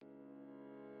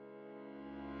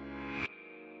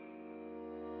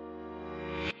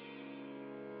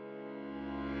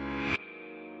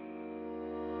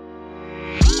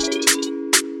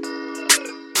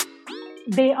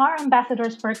they are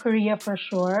ambassadors for Korea for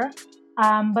sure,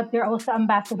 but they're also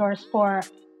ambassadors for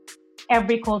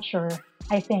every culture,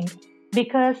 I think,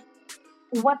 because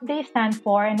what they stand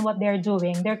for and what they're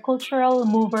doing, they're cultural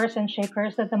movers and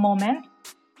shakers at the moment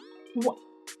w-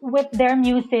 with their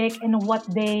music and what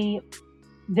they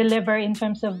deliver in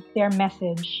terms of their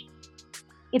message.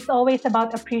 It's always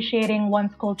about appreciating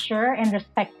one's culture and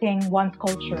respecting one's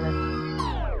culture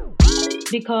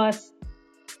because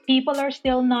people are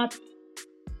still not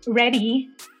ready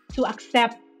to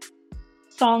accept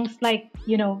songs like,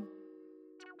 yeah,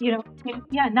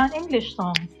 non-English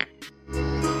songs.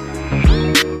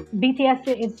 BTS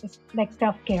is like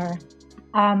self-care,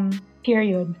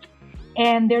 period.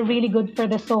 And they're really good for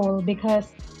the soul because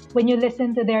when you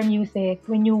listen to their music,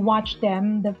 when you watch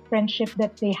them, the friendship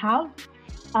that they have,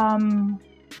 um,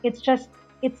 it's just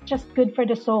good for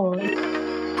the soul.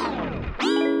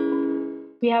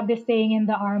 We have this saying in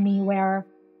the army where,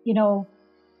 you know,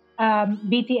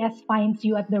 BTS finds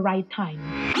you at the right time.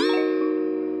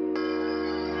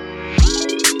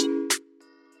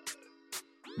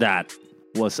 That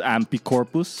was Ampy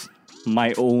Corpus,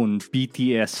 my own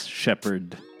BTS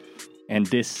shepherd. And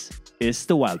this is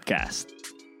the Wildcast.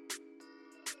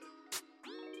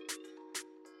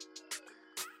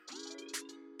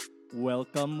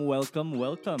 Welcome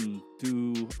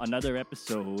to another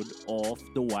episode of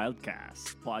the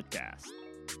Wildcast podcast.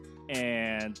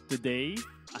 And today,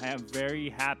 I am very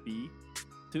happy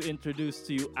to introduce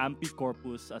to you Ampy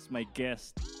Corpus as my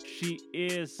guest. She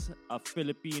is a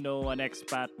Filipino, an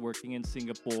expat working in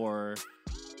Singapore,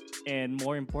 and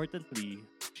more importantly,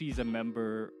 she's a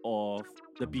member of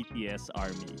the BTS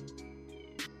Army.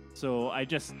 So I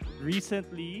just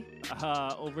recently,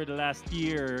 over the last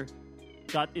year,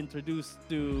 got introduced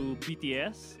to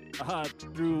BTS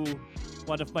through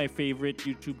one of my favorite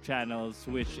YouTube channels,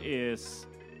 which is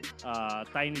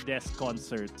Tiny Desk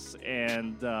Concerts,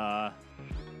 and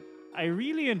I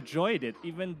really enjoyed it,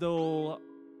 even though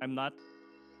I'm not.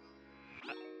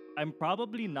 I'm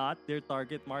probably not their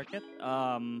target market.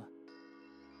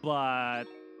 But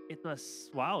it was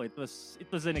wow. It was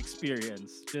an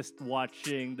experience just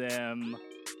watching them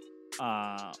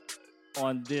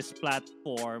on this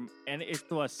platform, and it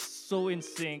was so in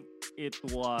sync.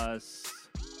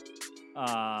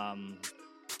 Um,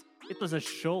 it was a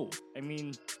show. I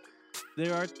mean,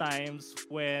 there are times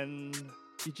when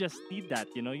you just need that.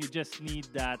 You just need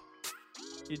that.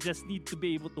 You just need to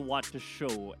be able to watch a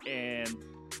show, and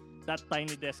that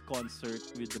Tiny Desk concert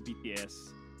with the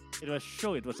BTS. It was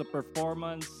show. It was a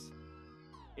performance.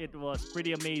 It was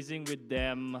pretty amazing with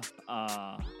them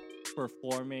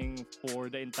performing for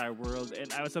the entire world,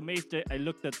 and I was amazed. I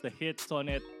looked at the hits on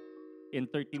it. In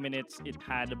 30 minutes, it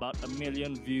had about 1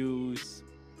 million views,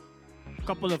 a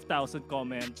couple of thousand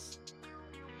comments.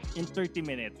 In 30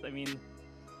 minutes, I mean,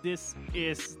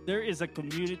 there is a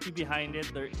community behind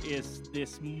it. There is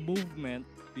this movement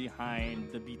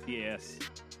behind the BTS,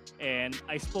 and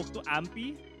I spoke to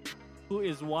Ampy, who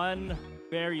is one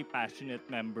very passionate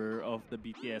member of the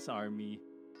BTS Army,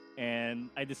 and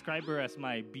I describe her as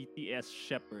my BTS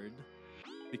shepherd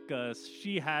because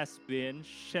she has been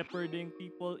shepherding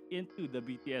people into the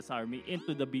BTS Army,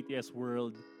 into the BTS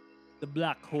world, the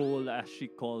black hole as she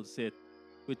calls it,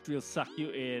 which will suck you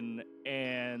in.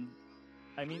 And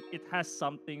I mean, it has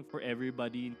something for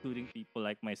everybody, including people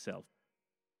like myself.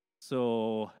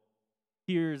 So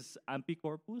here's Ampy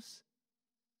Corpus,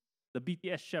 the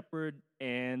BTS shepherd,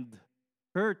 and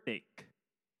her take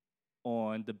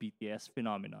on the BTS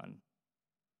phenomenon.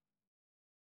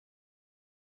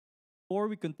 Before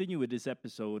we continue with this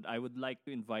episode, I would like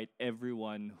to invite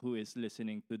everyone who is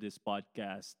listening to this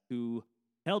podcast to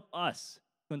help us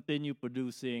continue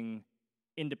producing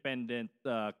independent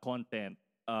content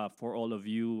for all of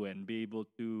you and be able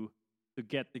to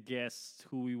get the guests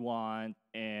who we want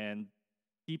and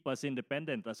keep us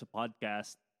independent as a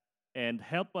podcast and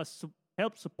help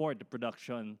support the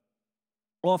production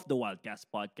of the Wildcast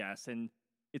podcast. And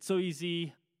it's so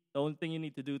easy. The only thing you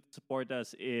need to do to support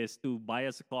us is to buy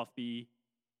us a coffee.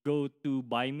 Go to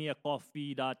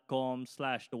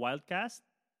buymeacoffee.com/the Wildcast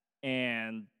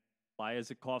and buy us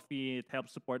a coffee. It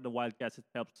helps support the Wildcast. It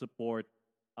helps support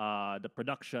the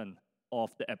production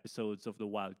of the episodes of the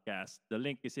Wildcast. The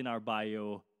link is in our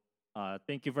bio.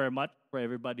 Thank you very much for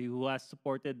everybody who has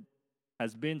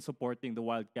been supporting the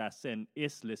Wildcast and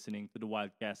is listening to the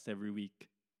Wildcast every week.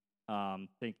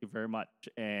 Thank you very much.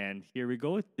 And here we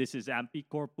go. This is Ampy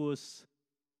Corpus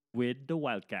with the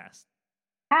Wildcast.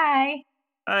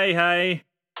 Hi, Hi.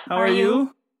 How how are are you?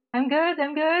 you? I'm good.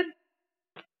 I'm good.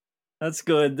 That's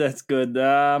good.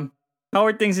 How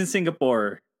are things in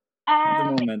Singapore? at the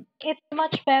Um, moment? it's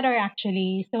much better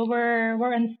actually. So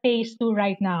we're on phase two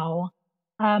right now.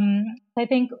 I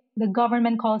think the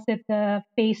government calls it the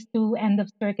phase two end of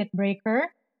circuit breaker.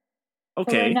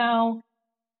 So we're Okay. now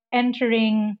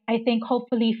entering, I think,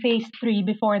 hopefully phase three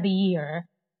before the year.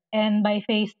 And by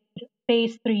phase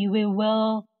three,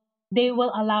 they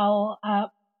will allow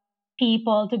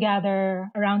people to gather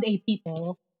around 8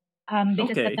 people.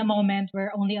 Because at Okay. the moment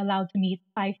we're only allowed to meet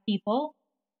 5 people.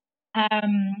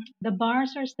 The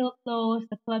bars are still closed,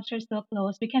 the clubs are still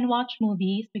closed. We can watch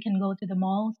movies, we can go to the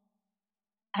malls.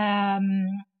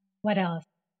 What else?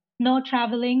 No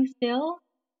traveling still.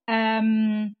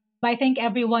 But I think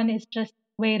everyone is just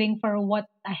waiting for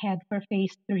what's ahead for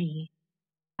phase three.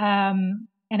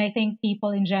 And I think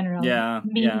people in general, Yeah.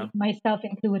 Yeah. me, myself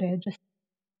included, just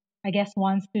I guess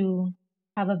wants to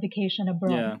have a vacation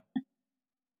abroad. Yeah.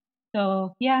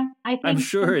 So yeah, I I'm think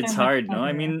sure things are it's much hard, no?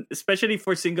 I better. mean, especially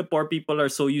for Singapore, people are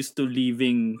so used to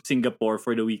leaving Singapore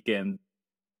for the weekend.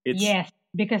 It's Yes,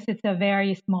 because it's a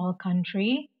very small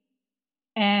country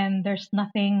and there's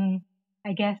nothing,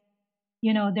 I guess,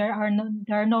 there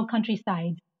are no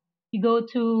countrysides. You go yeah.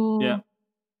 to,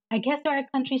 I guess there are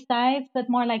countrysides, but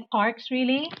more like parks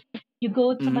really. You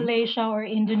go to Mm-hmm. Malaysia or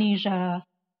Indonesia,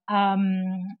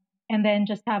 and then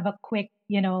just have a quick,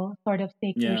 sort of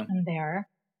Yeah. staycation there.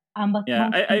 But Yeah.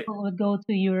 most I people would go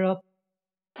to Europe,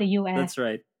 the US. That's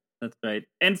right. That's right.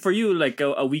 And for you, like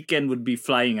a weekend would be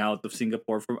flying out of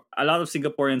Singapore. For a lot of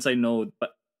Singaporeans I know,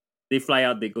 but they fly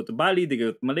out. They go to Bali. They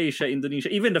go to Malaysia, Indonesia,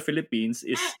 even the Philippines.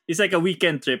 Is like a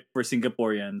weekend trip for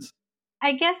Singaporeans.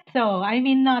 I guess so. I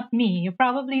mean, not me,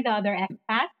 probably the other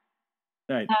expats.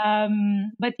 Right.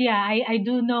 But yeah, I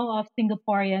do know of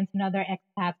Singaporeans and other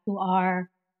expats who are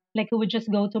like who would just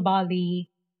go to Bali,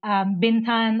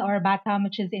 Bintan or Batam,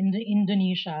 which is in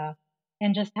Indonesia,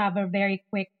 and just have a very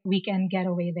quick weekend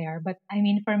getaway there. But I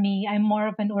mean, for me, I'm more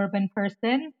of an urban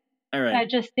person. All So I right.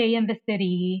 just stay in the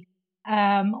city,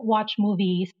 watch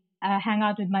movies, hang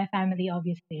out with my family,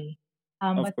 obviously.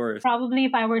 Of But course. probably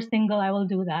if I were single, I will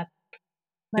do that.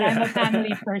 But I'm a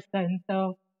family Yeah. person,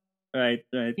 so right.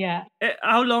 Right. yeah.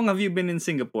 How long have you been in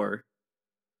Singapore?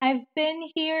 I've been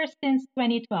here since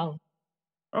 2012.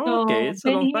 Oh, okay. So It's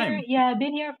a long time.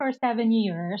 been here for 7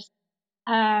 years.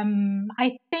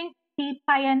 I think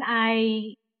Tipay and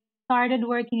I started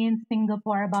working in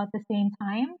Singapore about the same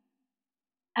time.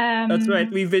 That's right.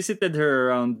 Um, We visited her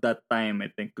around that time.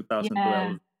 I think yeah.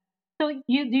 2012. So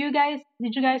did you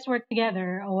guys work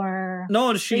together or No,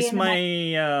 were you she's in the my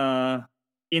back?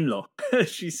 in-law.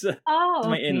 she's Oh,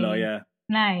 my in-law. okay. Yeah.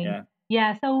 Nice. Yeah.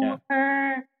 Yeah, Yeah. so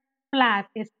her flat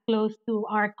is close to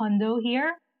our condo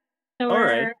here. So All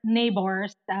right. we're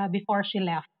neighbors before she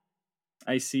left.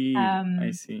 I see. I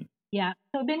Um, see. Yeah.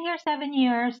 So been here 7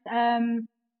 years.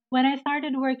 When I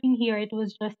started working here, it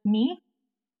was just me,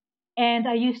 and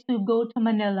I used to go to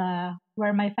Manila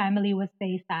where my family was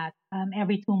based at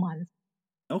every 2 months.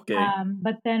 Okay.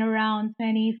 But then around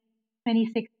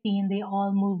 2016, they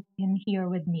all moved in here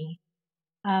with me.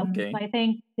 So Okay. I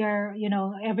think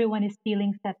everyone is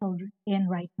feeling settled in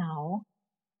right now.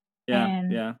 Yeah.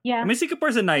 And Yeah. I yeah, mean,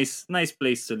 Singapore's a nice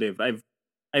place to live.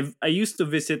 I used to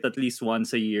visit at least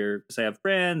once a year because I have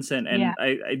friends yeah. and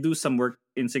I do some work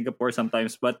in Singapore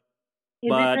sometimes. Is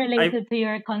it I related to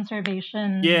your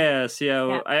conservation? yes, yeah,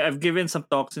 Yeah, I've given some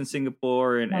talks in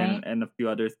Singapore nice. and a few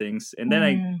other things. And then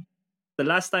Mm. the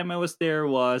last time I was there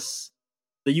was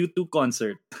the U2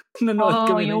 concert. Nanood Oh,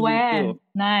 kami you ng U2. went.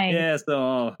 Nice. Yeah, so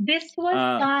This was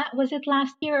uh was it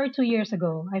last year or 2 years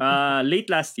ago? I forget. late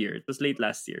last year. It was late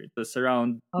last year. It was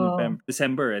around Oh, November,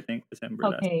 December, I think, December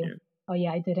last okay. year. Oh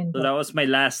yeah, I didn't So go. that was my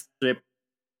last trip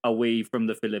away from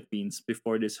the Philippines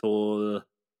before this whole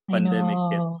I pandemic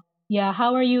hit. know. Yeah,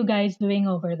 how are you guys doing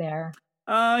over there?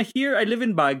 Here I live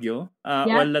in Baguio, Yeah,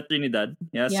 well, La Trinidad.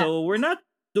 Yeah, yeah. so we're not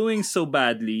doing so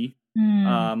badly.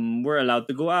 Mm, We're allowed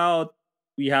to go out.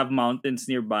 We have mountains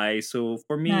nearby, so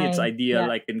for me, it's nice. ideal.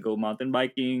 Yeah, I can go mountain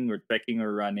biking or trekking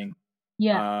or running.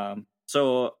 yeah.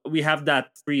 So we have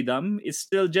that freedom. It's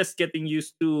still just getting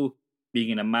used to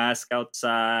being in a mask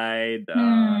outside,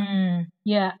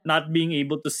 Yeah, not being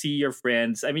able to see your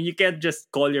friends. I mean, you can't just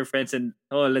call your friends and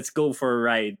oh, let's go for a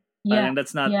ride. yeah, And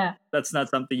yeah. that's not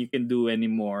something you can do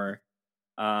anymore.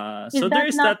 Is So there that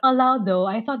is not that. allowed though?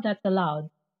 I thought that's allowed.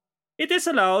 It is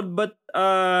allowed, but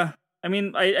I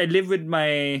mean, I live with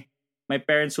my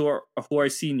parents who are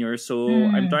seniors, so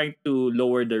I'm Mm, trying to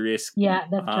lower the risk yeah,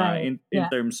 that's right. in Yeah.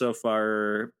 terms of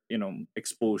our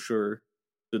exposure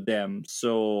to them.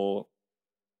 So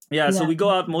yeah, so Yeah. we go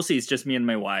out mostly. It's just me and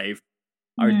my wife,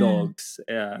 our Mm, dogs,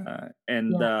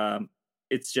 and yeah.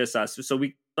 it's just us. So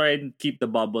we try and keep the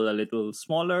bubble a little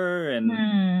smaller. And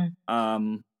Hmm.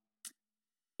 um,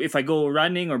 if I go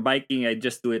running or biking, I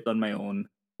just do it on my own.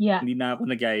 Yeah. Hindi na ako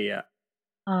nagaya.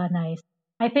 Nice.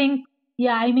 I think,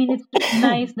 yeah, I mean, it's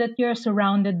nice that you're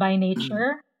surrounded by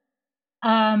nature.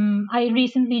 I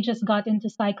recently just got into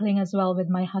cycling as well with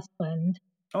my husband.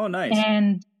 Oh, nice.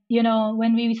 And,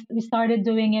 when we started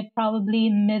doing it probably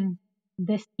mid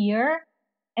this year,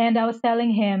 and I was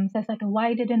telling him, so I was like,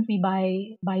 why didn't we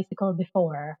buy bicycle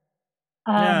before?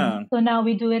 Yeah, So now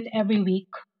we do it every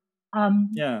week.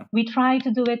 yeah. We try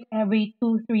to do it every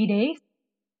 2, 3 days.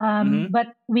 Mm-hmm.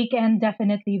 But weekend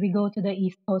definitely we go to the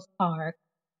East Coast Park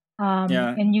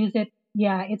Yeah. and use it.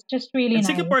 Yeah, it's just really And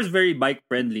nice. Singapore is very bike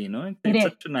friendly, no? It It's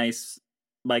is. such a nice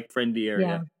bike friendly Yeah.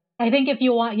 area. I think if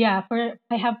you want, yeah, for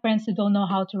I have friends who don't know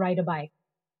how to ride a bike.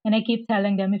 And I keep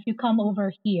telling them if you come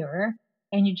over here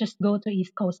and you just go to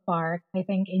East Coast Park, I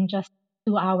think in just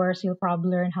 2 hours you'll probably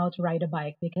learn how to ride a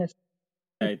bike because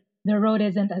it, Right. the road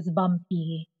isn't as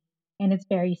bumpy and it's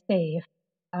very safe.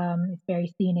 It's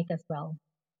very scenic as well.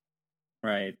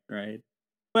 Right, right.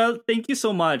 Well, thank you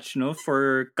so much, no,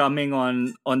 for coming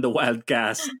on the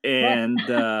Wildcast Yeah,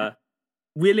 and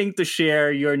willing to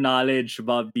share your knowledge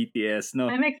about BTS. No,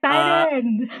 I'm uh,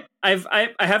 excited.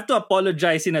 I have to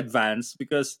apologize in advance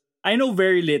because I know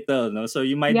very little. No, so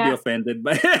you might be Yeah, offended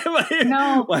by, by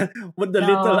no, what the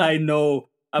little no, I know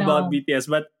about no. BTS.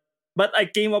 But I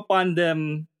came upon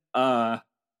them a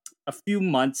few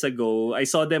months ago. I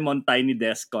saw them on Tiny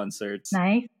Desk concerts.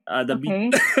 Nice. The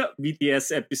Okay,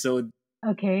 BTS episode.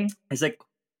 okay. It's like,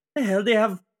 the hell, they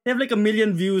have like a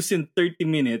million views in 30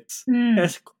 minutes. I Mm,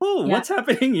 was like, oh, yeah, what's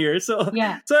happening here?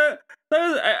 yeah. So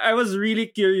I was really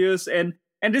curious, and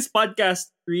this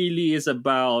podcast really is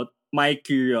about my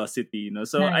curiosity.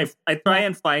 So I Nice. I try Yeah,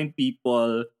 and find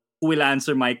people who will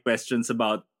answer my questions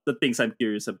about the things I'm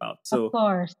curious about. of So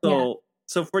course. Yeah. so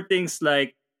so for things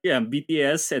like, yeah,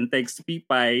 BTS, and thanks to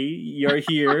Pipai, you're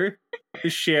here to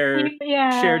share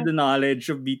Yeah. the knowledge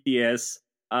of BTS.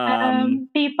 I'm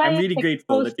Pipa is really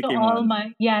grateful exposed that you to came all on.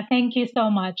 my. Yeah, thank you so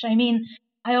much. I mean,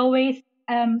 I always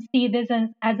see this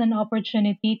as an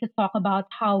opportunity to talk about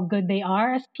how good they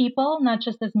are as people, not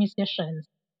just as musicians.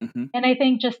 Hmm. And I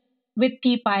think just with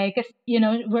Pipa, because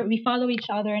we follow each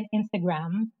other on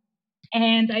Instagram,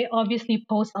 and I obviously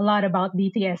post a lot about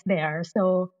BTS there,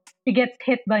 so she gets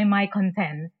hit by my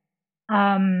content.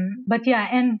 But yeah,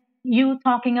 and you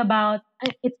talking about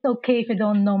it's okay if you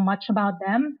don't know much about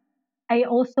them. I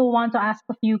also want to ask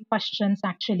a few questions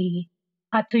actually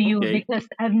to you Okay, because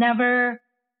I've never,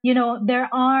 there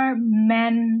are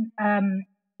men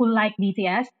who like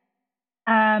BTS,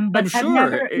 I'm but I've sure.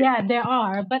 never, yeah, there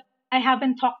are, but I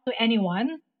haven't talked to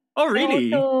anyone. Oh, So,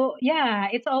 really? so yeah,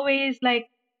 it's always like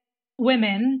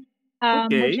women, which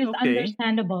Okay, is okay.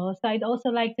 understandable. So I'd also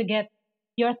like to get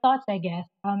your thoughts, I guess.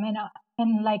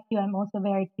 And like you, I'm also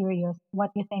very curious what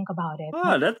you think about it.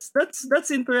 Ah, that's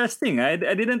interesting. I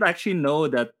didn't actually know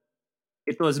that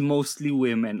it was mostly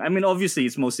women. I mean, obviously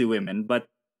it's mostly women, but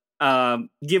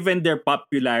given their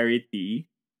popularity,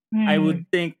 I Hmm, would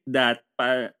think that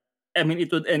I mean,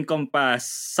 it would encompass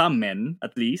some men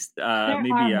at least, there are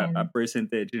maybe a men.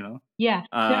 percentage, Yeah,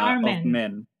 there are of men.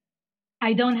 men.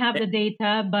 I don't have Eh, the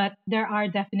data, but there are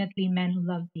definitely men who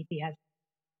love BTS.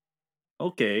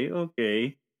 Okay,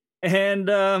 okay. And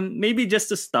maybe just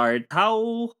to start,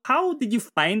 how did you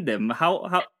find them? How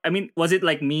I mean, was it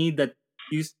like me that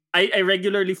I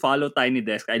regularly follow Tiny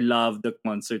Desk. I love the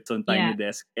concerts on Tiny Yeah.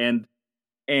 Desk, and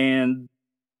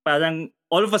parang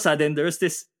all of a sudden there's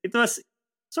this. It was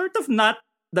sort of not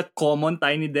the common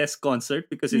Tiny Desk concert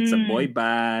because it's a boy Mm,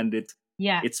 band.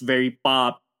 yeah. It's very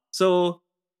pop. So,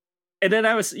 and then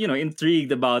I was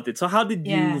intrigued about it. So how did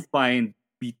you Yeah. find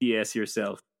BTS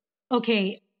yourself?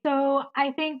 Okay. So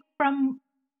I think from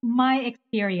my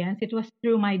experience, it was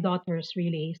through my daughters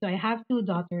really. So I have two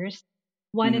daughters.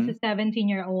 One is Mm-hmm. a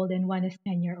 17-year-old and one is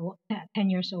 10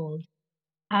 years old.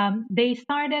 They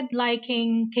started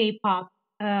liking K-pop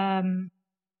um,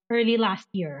 early last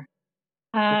year.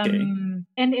 Okay.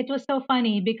 And it was so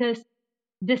funny because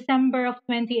December of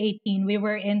 2018, we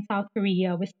were in South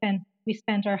Korea. We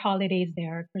spent our holidays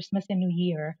there, Christmas and New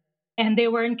Year, and they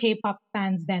weren't K-pop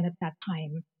fans then at that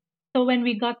time. So when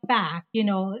we got back,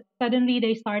 suddenly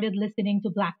they started listening to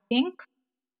Blackpink,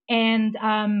 and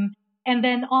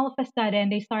then all of a sudden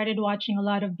they started watching a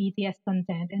lot of BTS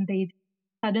content, and they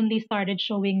suddenly started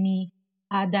showing me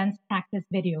dance practice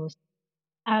videos.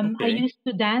 I Okay. used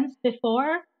to dance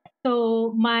before,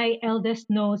 so my eldest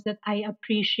knows that I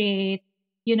appreciate,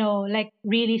 like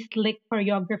really slick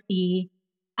choreography.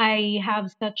 I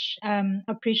have such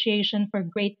appreciation for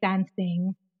great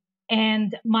dancing,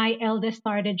 and my eldest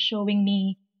started showing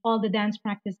me all the dance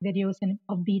practice videos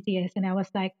of BTS, and I was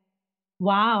like,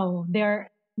 wow,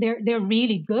 they're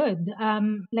really good.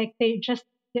 Like they're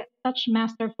such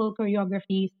masterful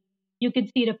choreographies. You could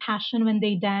see the passion when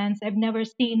they dance. I've never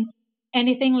seen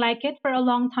anything like it for a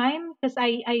long time because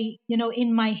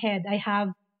in my head I have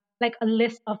like a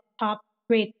list of top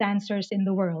great dancers in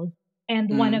the world,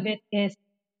 and one of Mm. it is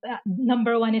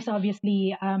number one is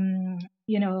obviously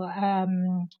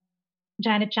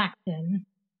Janet Jackson.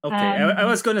 Okay, I Um,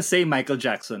 was gonna say Michael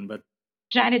Jackson, but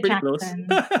Janet pretty close. Jackson.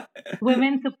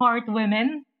 Women support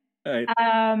women. Right.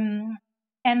 Um,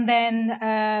 and then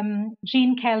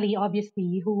Gene Kelly,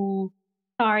 obviously, who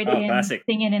starred Oh, in classic.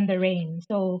 Singing in the Rain.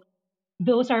 So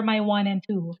those are my one and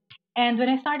two. And when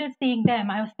I started seeing them,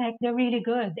 I was like, they're really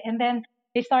good. And then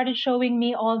they started showing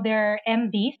me all their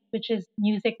MVs, which is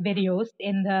music videos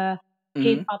in the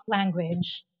Mm-hmm. K-pop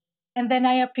language. And then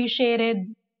I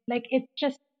appreciated, like, it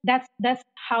just that's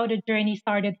how the journey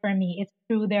started for me. It's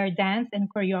through their dance and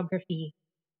choreography.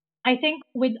 I think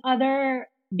with other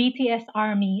BTS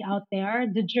army out there,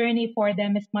 the journey for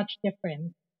them is much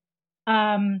different.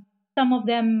 Some of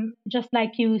them, just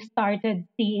like you, started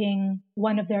seeing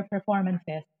one of their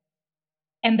performances.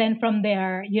 And then from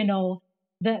there,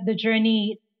 the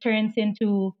journey turns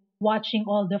into watching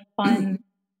all the fun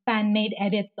fan made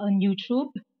edits on YouTube.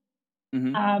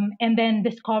 Mm-hmm. And then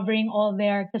discovering all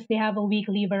their, because they have a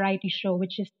weekly variety show,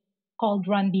 which is called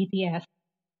Run BTS,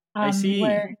 I see.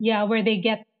 where they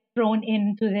get thrown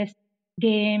into this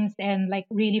games and like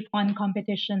really fun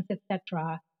competitions,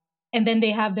 etc. And then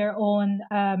they have their own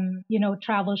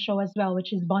travel show as well,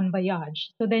 which is Bon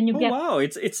Voyage. So then you Oh get, wow,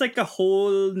 it's like a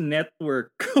whole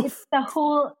network it's of the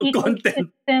whole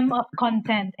content. ecosystem of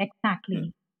content,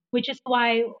 exactly, which is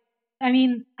why, I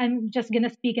mean, I'm just gonna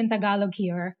speak in Tagalog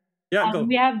here. Yeah, go.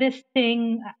 We have this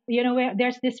thing, where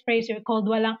there's this phrase here called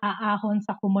 "walang aahon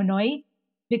sa kumunoy,"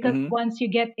 because Mm-hmm. once you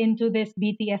get into this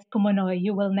BTS kumunoy,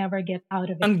 you will never get out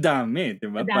of it. Ang dami,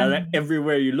 di ba? Parang Madami.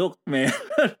 everywhere you look, man.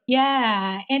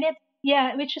 Yeah, and it's,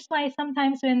 yeah, which is why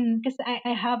sometimes because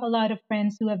I have a lot of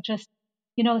friends who have just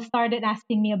started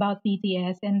asking me about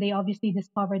BTS, and they obviously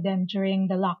discovered them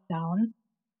during the lockdown,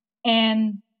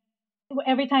 and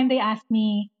every time they ask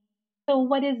me, so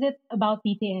what is it about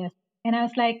BTS? And I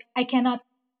was like, I cannot,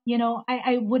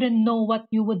 I wouldn't know what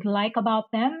you would like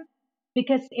about them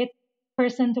because it's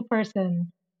person to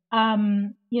person.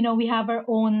 We have our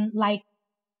own like,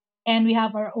 and we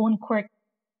have our own quirk.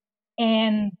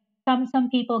 And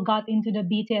some people got into the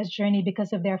BTS journey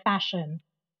because of their fashion,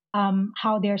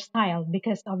 how they're styled.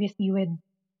 Because obviously with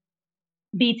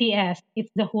BTS,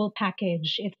 it's the whole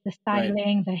package. It's the Right.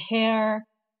 styling, the hair,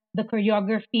 the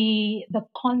choreography, the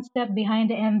concept behind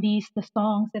the MVs, the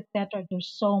songs, etc. There's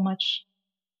so much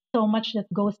that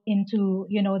goes into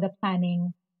the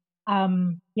planning.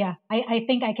 Yeah, I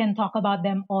think I can talk about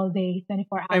them all day,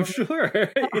 24 I'm hours. sure.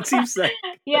 It seems like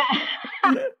Yeah.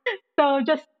 So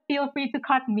just feel free to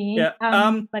cut me. yeah.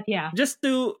 But yeah. Just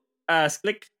to ask,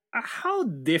 like, how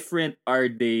different are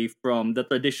they from the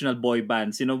traditional boy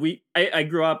bands? I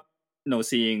grew up,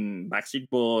 seeing Backstreet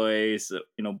Boys,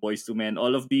 Boys to Men,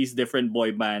 all of these different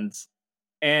boy bands,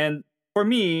 and for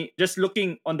me, just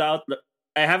looking on the outlook,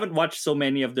 I haven't watched so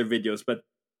many of their videos, but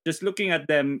just looking at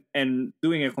them and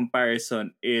doing a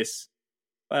comparison is,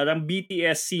 parang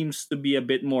BTS seems to be a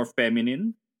bit more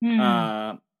feminine. Hmm.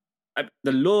 Uh,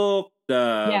 the look,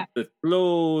 Yeah. the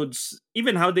clothes,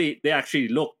 even how they actually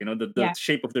look, the Yeah.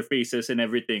 shape of their faces and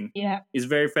everything Yeah. is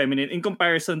very feminine in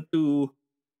comparison to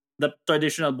the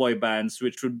traditional boy bands,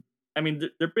 which would, I mean,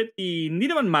 they're pretty, hindi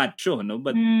naman macho, no,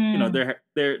 but Hmm.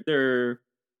 they're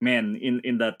men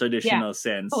in that Yeah. traditional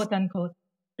sense. Quote unquote.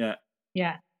 Yeah.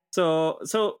 Yeah. So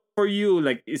for you,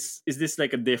 like, is this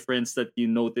like a difference that you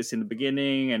notice in the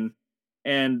beginning,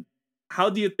 and how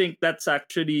do you think that's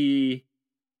actually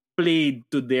played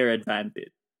to their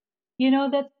advantage?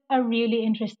 That's a really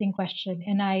interesting question,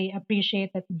 and I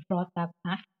appreciate that you brought up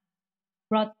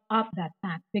that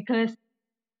fact because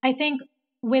I think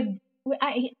with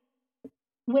I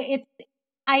it's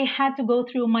I had to go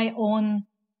through my own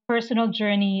personal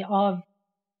journey of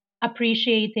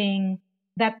appreciating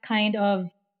that kind of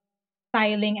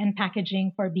styling and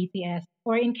packaging for BTS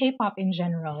or in K-pop in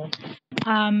general.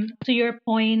 To your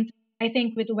point, I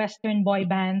think with Western boy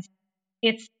bands,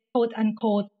 it's quote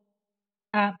unquote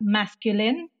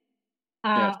masculine,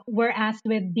 Yes. whereas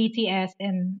with BTS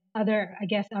and I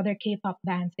guess, other K-pop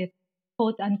bands, it's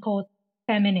quote unquote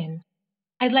feminine.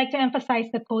 I'd like to emphasize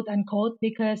the quote unquote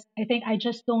because I think I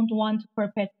just don't want to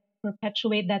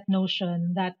perpetuate that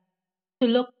notion that to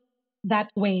look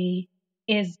that way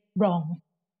is wrong.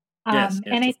 Yes,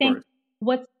 And yes, I of think course.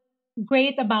 what's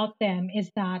great about them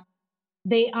is that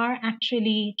they are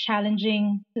actually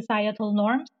challenging societal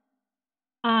norms.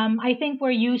 I think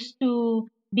we're used to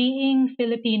being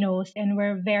Filipinos and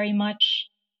we're very much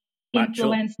Macho.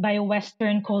 influenced by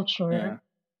Western culture. Yeah.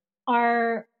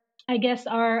 Our, I guess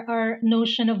our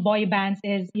notion of boy bands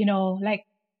is, like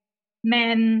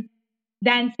men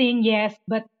dancing, yes,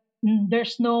 but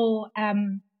there's no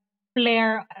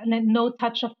flair, no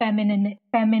touch of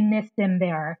feminism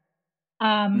there.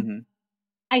 Um, Mm-hmm.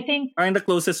 I think, Parang the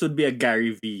closest would be a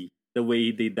Gary V. The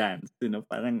way they dance,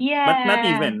 parang, but not yeah,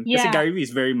 even, kasi yeah, Gary V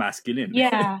is very masculine.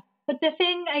 yeah. But the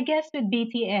thing, I guess, with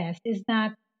BTS is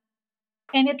that,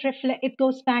 and it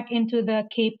goes back into the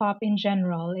K-pop in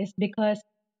general, is because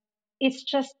it's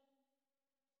just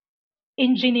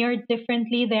engineered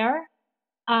differently there.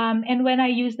 And when I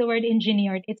use the word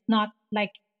engineered, it's not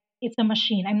like it's a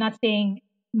machine. I'm not saying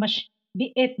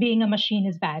it being a machine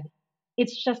is bad.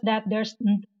 It's just that there's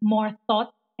more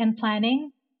thought and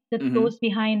planning that Mm-hmm. goes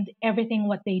behind everything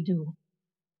what they do.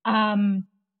 Um,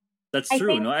 That's I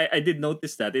true. No, think, I did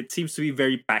notice that. It seems to be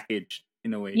very packaged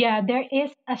in a way. yeah, there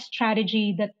is a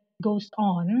strategy that goes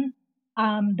on,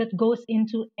 that goes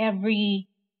into every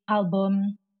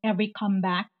album, every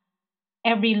comeback,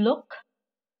 every look,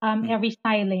 Mm. every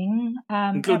styling,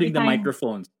 every Including the time,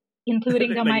 microphones.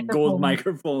 including the Like gold microphone.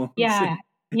 microphones. Yeah,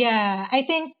 yeah. I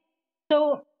think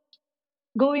so.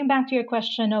 Going back to your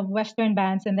question of Western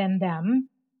bands and then them,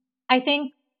 I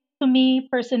think to me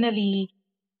personally,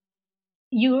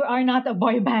 you are not a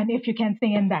boy band if you can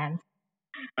sing and dance.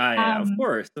 Yeah, of Um,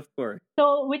 course, of course.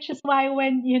 so which is why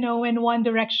when One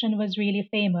Direction was really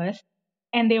famous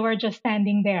and they were just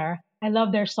standing there, I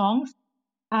love their songs.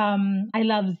 I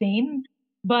love Zayn,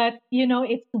 but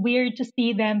it's weird to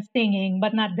see them singing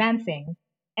but not dancing,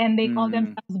 and they call Mm,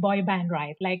 themselves boy band,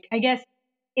 right? Like, I guess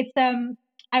it's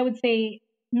I would say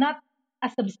not a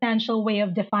substantial way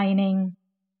of defining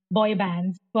boy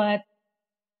bands, but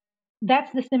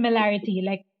that's the similarity,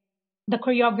 like the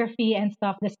choreography and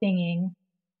stuff, the singing.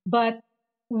 But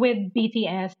with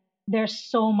BTS, there's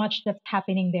so much that's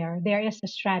happening there. There is a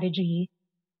strategy.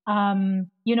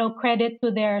 Credit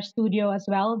to their studio as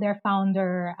well, their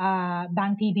founder,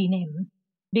 Bang TV Nim,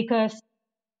 because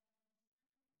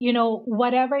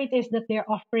whatever it is that they're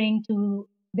offering to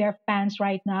their fans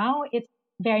right now, it's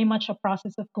very much a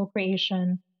process of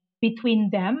co-creation between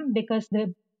them, because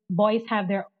the boys have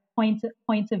their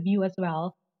points of view as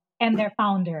well, and their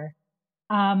founder.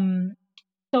 Um,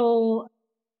 so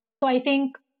so I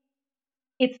think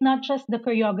it's not just the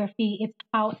choreography; it's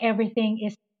how everything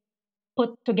is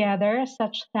put together,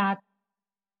 such that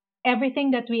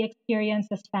everything that we experience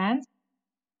as fans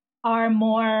are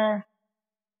more,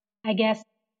 I guess,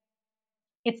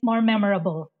 it's more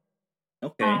memorable,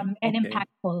 okay, and okay.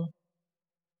 impactful.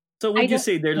 So I would you don't,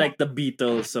 say they're yeah, like the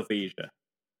Beatles of Asia?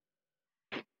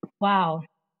 wow.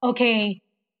 Okay,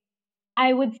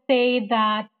 I would say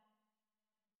that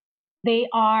they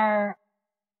are,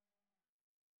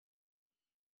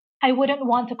 I wouldn't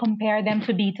want to compare them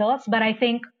to Beatles, but I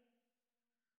think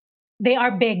they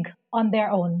are big on their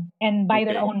own and by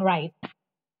their Okay, own right.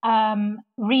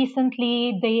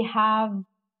 Recently, they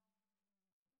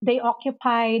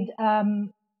occupied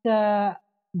the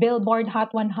Billboard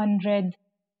Hot 100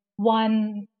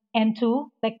 one and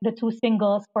two, like the two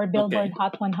singles for Billboard okay.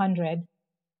 Hot 100.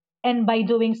 And by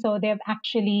doing so, they've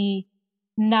actually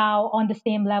now on the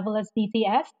same level as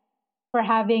BTS for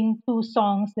having two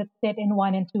songs that sit in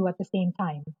one and two at the same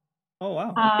time. Oh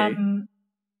wow, okay. Um,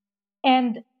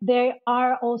 and there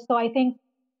are also, I think,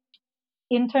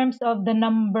 in terms of the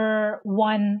number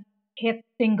one hit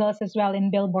singles as well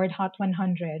in Billboard Hot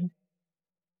 100,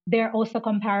 they're also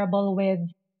comparable with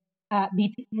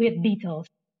with Beatles.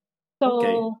 Okay.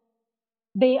 So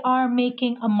they are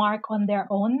making a mark on their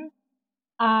own.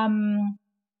 Um,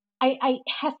 I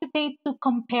hesitate to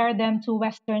compare them to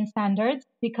Western standards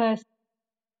because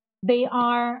they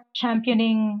are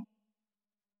championing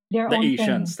their The own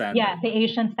Asian thing. Yeah, standard. the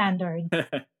Asian standard.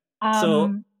 So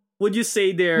Um, would you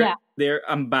say yeah, they're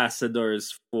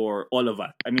ambassadors for all of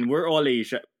us? I mean, we're all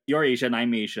Asian. You're Asian,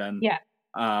 I'm Asian. yeah.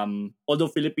 Although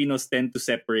Filipinos tend to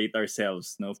separate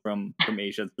ourselves, from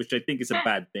Asians, which I think is a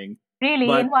bad thing. Really, in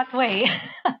But what way?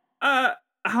 uh,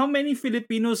 how many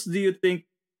Filipinos do you think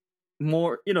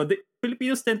more? The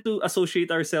Filipinos tend to associate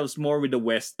ourselves more with the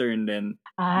Western than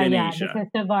Yeah, Asia.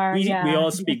 because of our, We yeah, all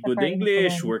because speak of good our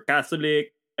English. influence. We're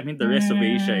Catholic. I mean, the rest of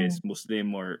Asia Mm, is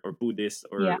Muslim or Buddhist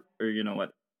yeah. or what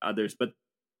others. But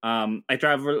I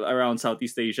travel around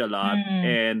Southeast Asia a lot, Mm,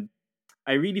 and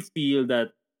I really feel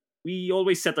that we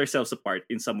always set ourselves apart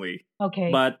in some way.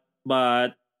 okay. But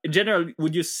in general,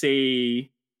 would you say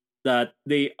that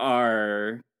they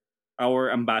are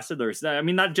our ambassadors. I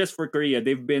mean, not just for Korea.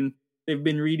 They've been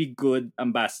really good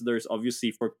ambassadors, obviously,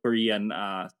 for Korean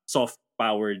soft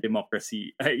power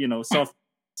democracy. Soft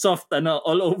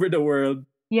all over the world,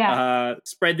 Yeah.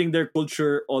 spreading their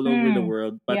culture all over the Mm,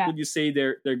 world. But yeah. would you say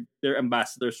they're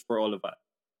ambassadors for all of us?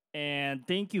 And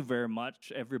thank you very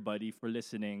much, everybody, for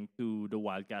listening to the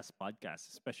Wildcast podcast,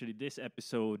 especially this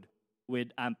episode with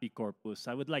Ampy Corpus.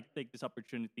 I would like to take this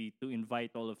opportunity to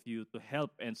invite all of you to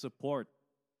help and support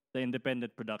the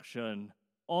independent production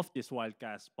of this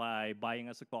Wildcast by buying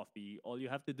us a coffee. All you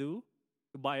have to do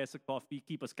to buy us a coffee,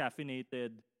 keep us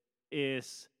caffeinated,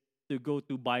 is to go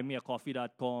to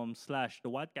buymeacoffee.com/the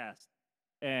Wildcast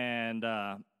and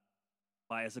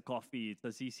buy us a coffee. It's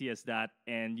as easy as that.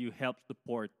 And you help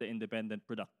support the independent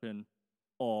production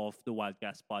of the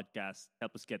Wildcast podcast.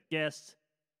 Help us get guests,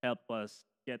 help us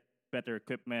get better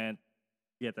equipment,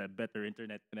 get a better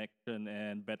internet connection,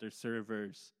 and better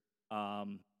servers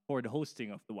for the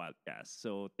hosting of the Wildcast.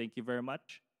 So thank you very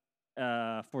much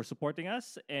for supporting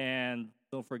us. And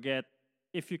don't forget,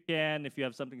 if you can, if you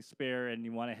have something spare and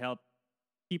you want to help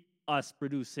keep us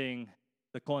producing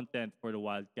the content for the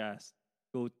Wildcast,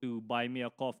 go to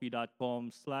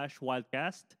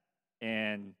buymeacoffee.com/wildcast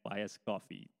and buy us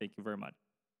coffee. Thank you very much.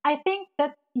 I think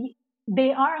that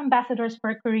they are ambassadors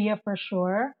for Korea for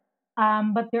sure,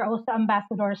 but they're also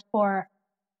ambassadors for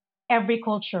every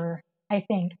culture, I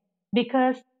think,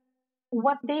 because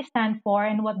what they stand for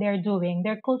and what they're doing,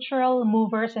 they're cultural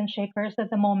movers and shakers at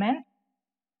the moment.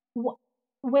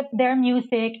 With their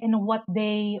music and what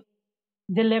they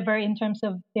deliver in terms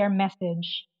of their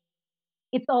message,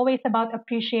 it's always about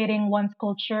appreciating one's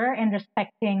culture and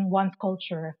respecting one's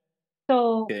culture.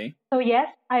 So, Okay. so yes,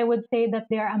 I would say that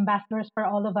they are ambassadors for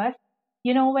all of us.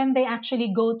 You know, when they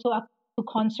actually go to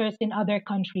concerts in other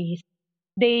countries,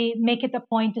 they make it a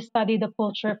point to study the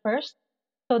culture first,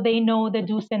 so they know the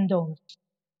do's and don'ts.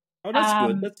 Oh, that's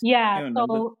good. That's Yeah. you know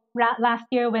that, So last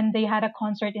year when they had a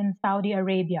concert in Saudi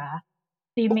Arabia,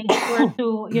 they made sure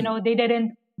to, they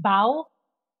didn't bow.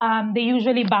 They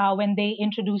usually bow when they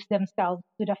introduce themselves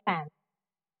to the fans.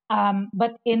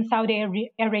 But in Saudi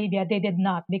Arabia, they did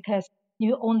not because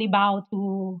you only bow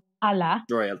to Allah,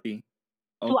 royalty.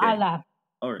 to Okay. Allah.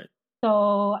 All right.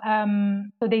 So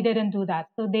they didn't do that.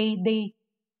 So they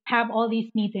have all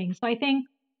these meetings. So I think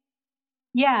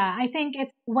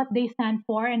it's what they stand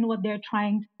for and what they're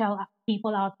trying to tell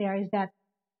people out there is that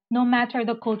no matter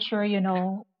the culture,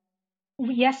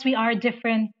 yes, we are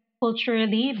different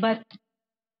culturally, but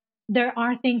there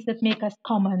are things that make us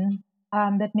common,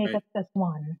 that make Right. us as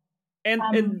one. And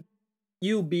Um, and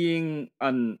you being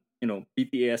an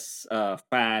BTS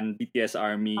fan, BTS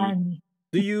army, army.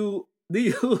 do you do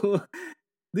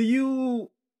you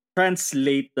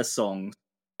translate the songs?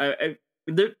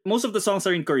 Most of the songs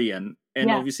are in Korean, and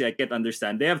Yeah, obviously I can't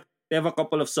understand. They have a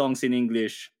couple of songs in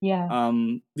English. yeah.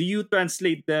 Do you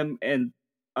translate them, and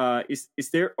is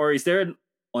there an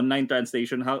online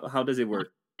translation? How does it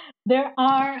work? There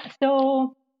are,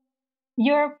 so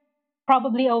you're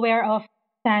probably aware of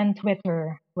Stan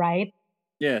Twitter, right?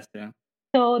 Yes, yeah.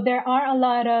 So there are a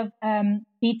lot of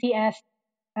BTS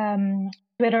um,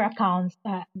 Twitter accounts,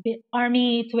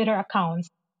 Army Twitter accounts,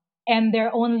 and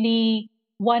they're only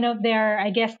one of their, I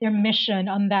guess, their mission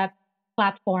on that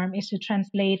platform is to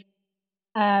translate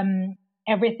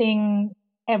everything,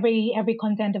 every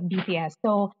content of BTS.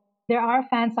 So there are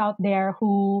fans out there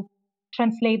who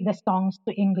translate the songs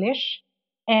to English,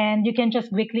 and you can just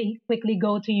quickly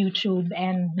go to YouTube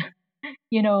and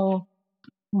you know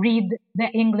read the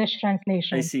English I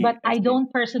translations. see. But I I see.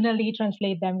 don't personally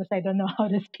translate them because I don't know how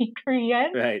to speak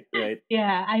Korean. Right, right.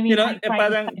 Yeah, I mean I try to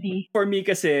Parang study. for me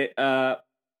kasi,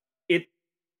 it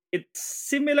it's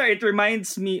similar. It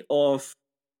reminds me of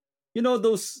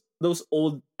those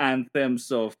old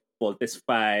anthems of Voltes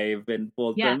 5 and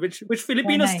Yeah, Voltron, which they're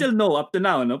Filipinos nice. still know up to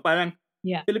now, no? Parang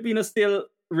Yeah, Filipinos still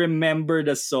remember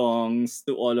the songs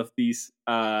to all of these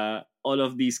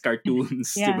cartoons,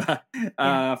 di yeah, ba?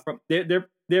 yeah. From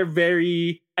they're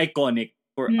very iconic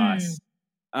for Hmm. us.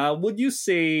 Would you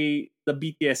say the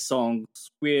BTS songs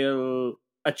will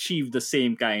achieve the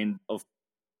same kind of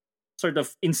sort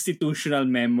of institutional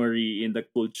memory in the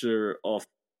culture of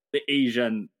the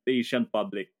Asian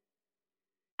public?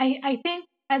 I think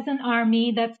as an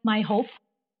army, that's my hope.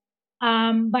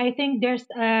 But I think there's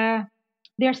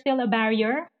still a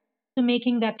barrier to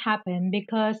making that happen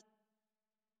because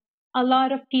a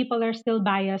lot of people are still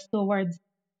biased towards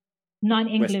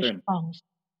non-English Western. songs.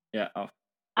 Yeah, of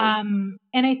course.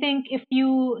 And I think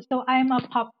so I'm a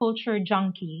pop culture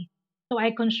junkie. So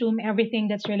I consume everything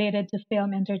that's related to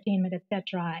film, entertainment,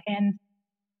 etc. And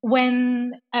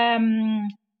when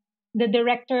the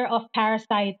director of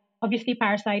Parasite obviously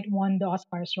Parasite won the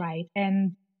Oscars, right?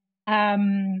 And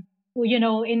um,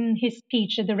 in his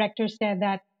speech, the director said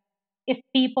that if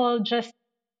people just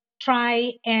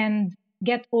try and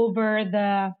get over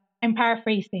the, I'm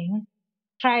paraphrasing,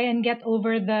 try and get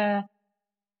over the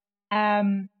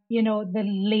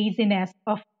laziness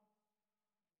of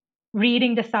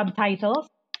reading the subtitles,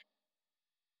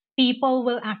 people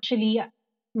will actually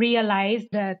realize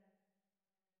that,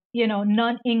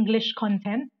 non-English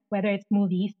content, whether it's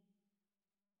movies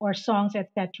or songs,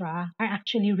 etc., are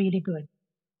actually really good.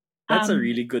 That's a Um,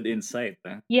 really good insight,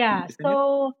 yeah, isn't it?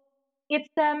 so it's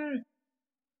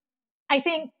I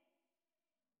think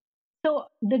so.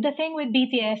 The thing with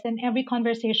BTS and every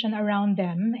conversation around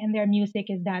them and their music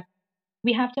is that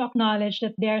we have to acknowledge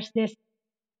that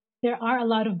there are a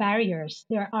lot of barriers.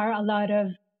 There are a lot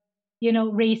of,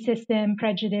 racism,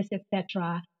 prejudice,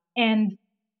 etc. And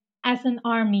as an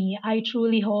army, I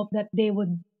truly hope that they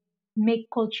would make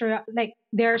culture, like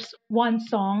there's one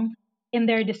song in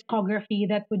their discography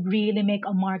that would really make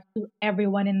a mark to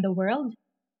everyone in the world.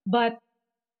 But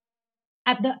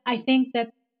I think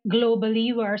that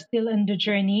globally we are still on the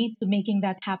journey to making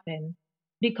that happen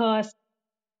because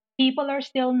people are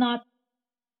still not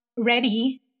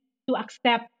ready to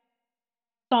accept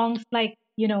songs like,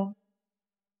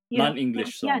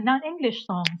 Non-English yeah, song. non-English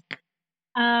songs.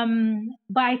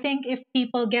 But I think if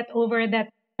people get over that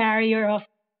barrier of,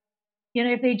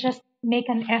 if they just make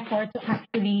an effort to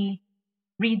actually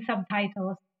read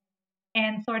subtitles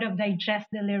and sort of digest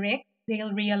the lyrics,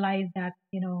 they'll realize that,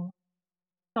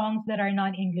 songs that are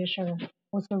non-English are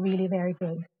also really very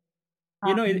good.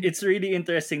 Um, It's really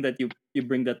interesting that you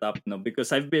bring that up, no,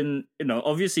 because I've been,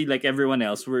 obviously like everyone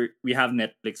else, we have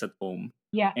Netflix at home,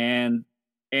 yeah. and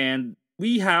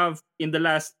we have in the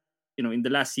last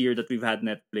year that we've had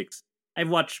Netflix, I've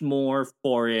watched more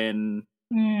foreign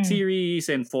Mm, series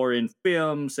and foreign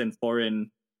films and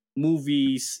foreign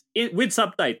movies with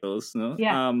subtitles, no,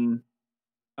 yeah.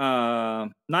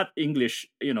 not English,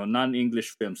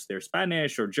 non-English films. They're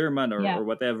Spanish or German or Yeah.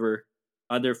 whatever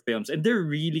other films, and they're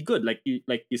really good, like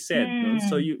you said, no?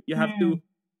 So Mm, you have to. mm,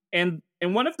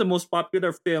 And one of the most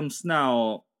popular films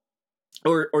now,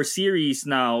 or series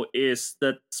now, is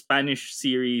that Spanish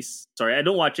series. Sorry, I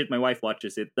don't watch it, my wife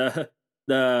watches it.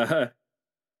 The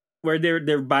where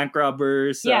they're bank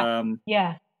robbers, yeah.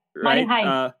 Yeah. Money right?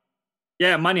 Heist.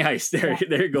 Yeah, Money Heist. There, Yeah.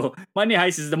 there you go. Money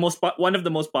Heist is the one of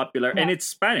the most popular, and Yeah. it's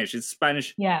Spanish. It's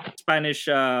Spanish, Yeah. Spanish,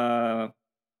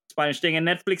 Spanish thing, and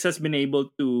Netflix has been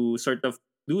able to sort of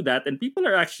do that, and people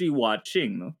are actually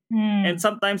watching. No? And Mm,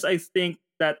 sometimes I think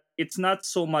that it's not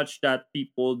so much that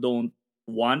people don't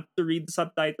want to read the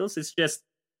subtitles; it's just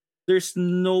there's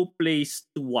no place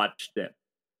to watch them.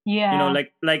 yeah.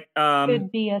 Like Could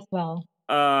be as well.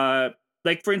 uh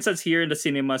like for instance, here in the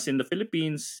cinemas in the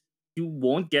Philippines, you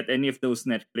won't get any of those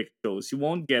Netflix shows. You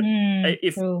won't get, Mm,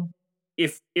 if true.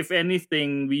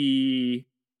 anything, we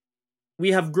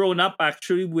have grown up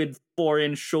actually with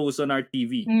foreign shows on our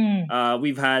TV. Mm,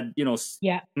 We've had,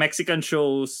 yeah. Mexican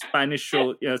shows, Spanish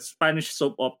Spanish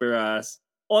soap operas,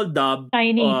 all dubbed,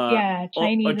 Chinese. Yeah. or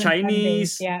Chinese and Sundays.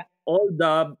 Chinese, Yeah. all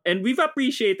dubbed, and we've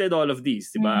appreciated all of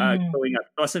these, diba? Mm, Growing up,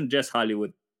 it wasn't just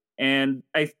Hollywood, and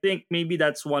I think maybe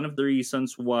that's one of the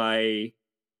reasons why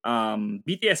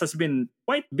BTS has been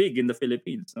quite big in the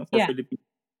Philippines, no? For yeah. Philippines.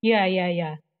 Yeah. Yeah.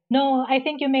 Yeah. No, I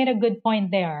think you made a good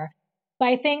point there. But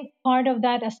I think part of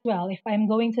that as well, if I'm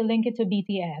going to link it to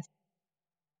BTS,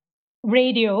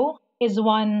 radio is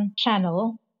one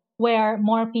channel where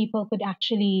more people could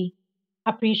actually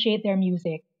appreciate their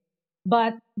music.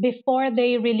 But before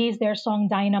they release their song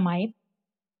Dynamite,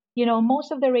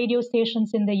 most of the radio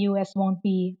stations in the US won't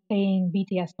be playing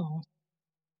BTS songs.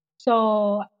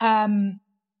 So, and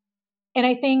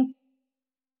I think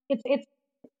it's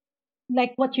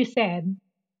like what you said,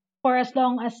 for as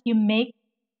long as you make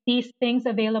these things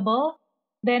available,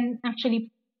 then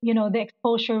actually, the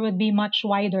exposure would be much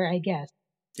wider, I guess.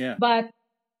 Yeah. But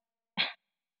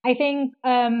I think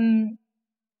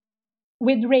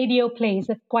with radio plays,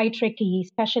 it's quite tricky,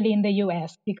 especially in the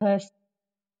US, because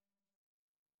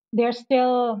they're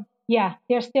still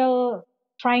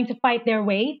trying to fight their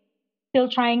way, still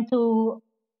trying to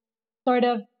sort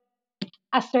of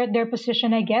assert their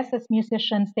position, I guess, as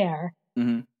musicians there.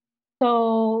 Mm-hmm.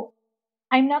 So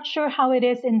I'm not sure how it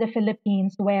is in the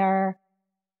Philippines where,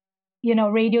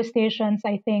 radio stations,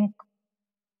 I think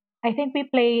we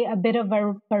play a bit of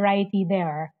a variety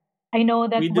there. I know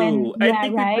that We do. I yeah,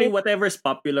 think we play right? whatever's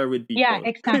popular with Yeah, people.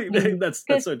 exactly. That's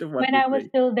Because sort of what when we I was play.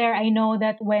 still there, I know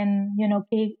that when,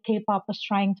 K-pop was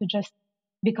trying to just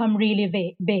become really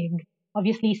big,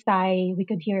 obviously Psy, we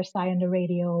could hear Psy on the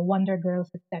radio, Wonder Girls,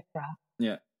 etc.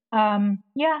 Yeah.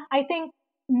 Yeah, I think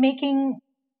making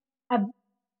a,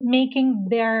 making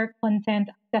their content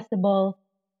accessible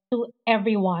to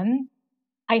everyone,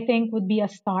 I think would be a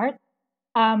start.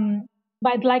 Um,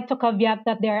 but I'd like to caveat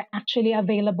that they're actually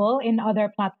available in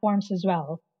other platforms as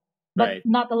well, but Right.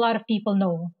 not a lot of people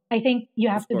know. I think you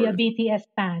have Of to be a course. BTS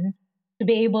fan to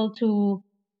be able to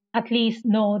at least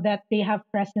know that they have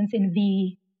presence in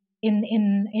the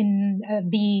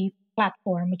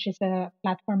platform, which is a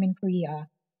platform in Korea.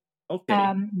 Okay.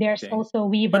 There's Okay. also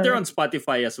But they're Weaver. on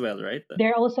Spotify as well, right?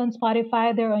 They're also on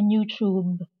Spotify. They're on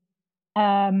YouTube.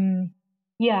 Um,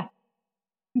 yeah,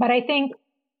 but I think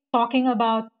talking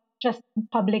about just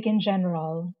public in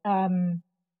general,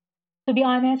 to be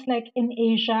honest, like in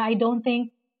Asia, I don't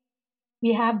think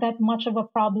we have that much of a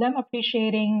problem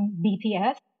appreciating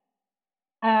BTS,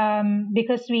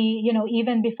 because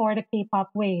even before the K-pop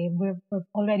wave, we've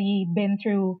already been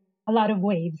through a lot of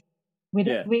waves.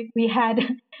 Yeah. We had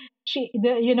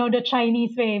the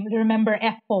Chinese wave. Remember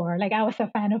F4? Like I was a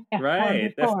fan of F4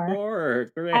 Right. before.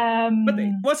 F4. Correct. But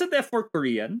Um, wasn't F4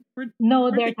 Korean? no,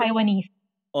 Were they're they Taiwanese.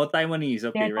 Oh, Taiwanese.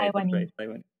 Okay, They're right. That's right.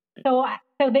 Taiwanese.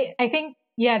 Taiwan. I think,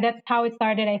 yeah, that's how it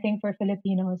started. I think for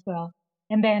Filipino as well,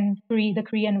 and then the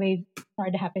Korean wave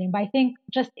started happening. But I think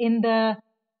just in the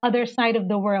other side of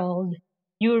the world,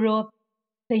 Europe,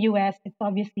 the US, it's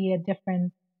obviously a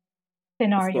different Of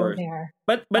scenario course. there.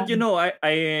 But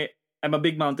Um, I'm a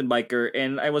big mountain biker,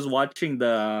 and I was watching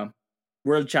the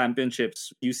World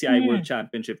Championships, UCI World mm,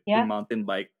 Championships in yeah. mountain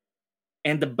bike,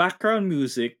 and the background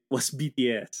music was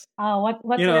BTS.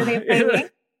 What You know, were they playing?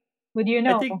 Would you I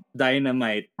know? think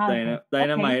Dynamite, Okay. Okay.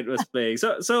 Dynamite was playing.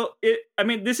 I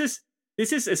mean, this is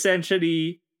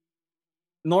essentially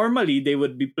normally they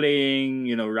would be playing,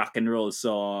 rock and roll Okay.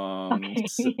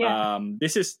 songs. Yeah.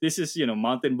 This is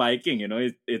mountain biking.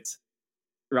 It's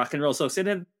rock and roll songs, and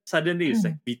then suddenly it's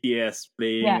like BTS Yeah.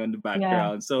 playing on the Yeah.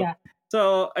 background. So Yeah.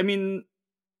 so I mean,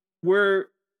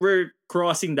 we're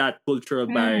crossing that cultural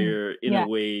Mm, barrier in a yeah.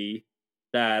 way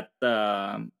that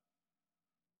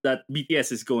that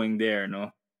BTS is going there,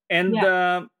 no. And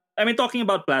Yeah. I mean, talking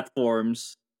about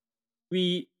platforms,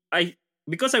 we I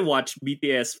because I watched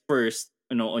BTS first,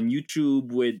 on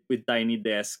YouTube with Tiny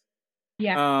Desk.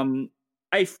 Yeah. um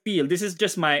I feel this is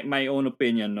just my own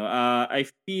opinion, no? I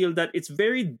feel that it's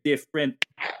very different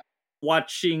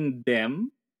watching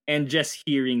them and just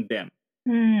hearing them.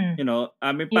 Mm,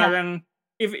 I mean, yeah. parang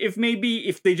if maybe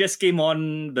if they just came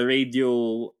on the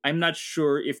radio, I'm not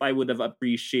sure if I would have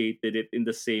appreciated it in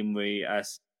the same way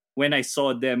as when I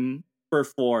saw them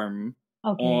perform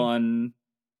Okay. on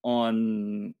on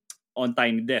on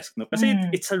Tiny Desk, no? Kasi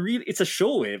Mm, it's a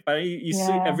show, eh. Parang you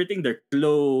see yeah. everything, their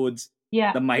clothes,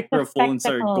 Yeah. the It's a microphones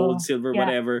are gold, spectacle. silver, Yeah.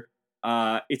 whatever.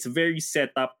 It's very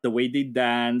set up, the way they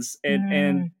dance,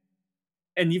 Mm,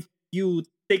 and if you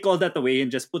take all that away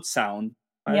and just put sound,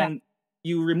 yeah. parang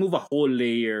you remove a whole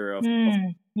layer of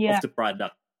Yeah. the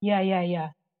product. Yeah. Yeah. Yeah.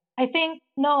 I think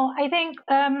no. I think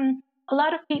a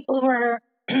lot of people were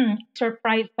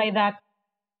surprised by that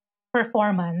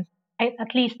performance.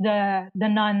 At least the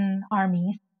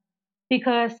non-armies,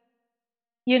 because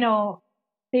you know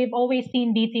they've always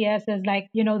seen BTS as like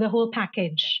the whole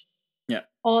package, Yeah.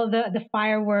 all the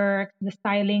fireworks, the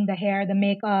styling, the hair, the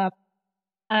makeup.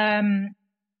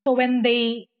 So when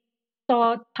they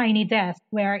saw Tiny Desk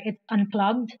where it's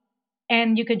unplugged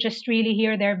and you could just really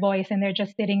hear their voice and they're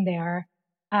just sitting there,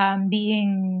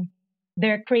 being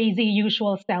their crazy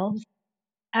usual selves,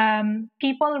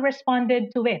 people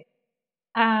responded to it.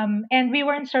 And we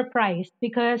weren't surprised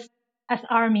because as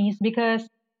armies, because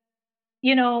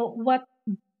what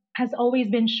has always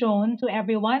been shown to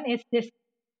everyone is this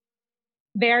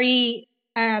very,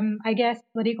 I guess,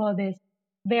 what do you call this?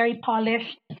 Very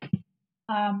polished.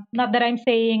 Not that I'm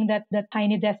saying that the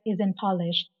Tiny Desk isn't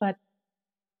polished, but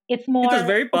It was it's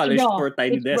very polished raw. for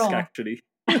Tiny It's Desk, raw. actually.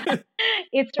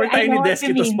 It's For I know Tiny what Desk, you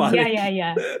it was mean. Yeah, polished. yeah,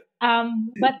 yeah.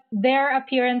 But their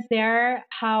appearance there,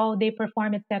 how they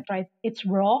perform, etc. It's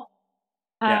raw.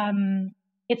 Yeah. Um,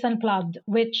 it's unplugged,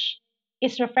 which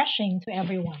is refreshing to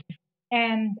everyone.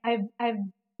 And I've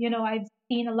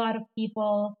seen a lot of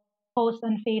people post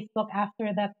on Facebook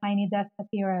after that Tiny Desk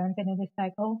appearance, and it was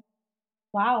like, oh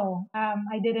wow,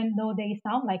 I didn't know they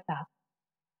sound like that.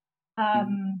 Mhm.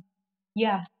 Um,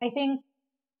 yeah, I think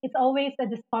it's always a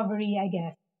discovery, I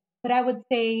guess. But I would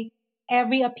say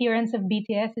every appearance of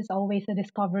BTS is always a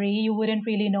discovery. You wouldn't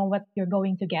really know what you're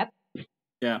going to get,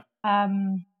 Yeah.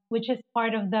 which is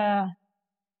part of the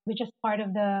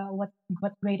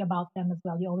what's great about them as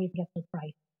well. You always get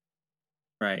surprised.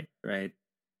 Right. Right.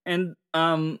 And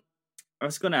I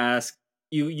was gonna ask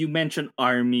you. You mentioned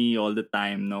army all the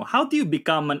time. No, how do you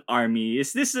become an army?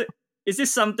 Is this? is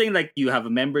this something like you have a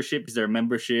membership? Is there a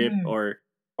membership, Mm,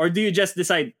 or do you just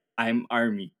decide I'm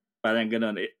army? Parang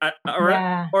ganon.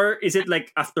 yeah. Or is it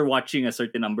like after watching a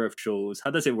certain number of shows? How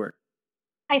does it work?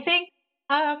 I think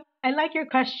I like your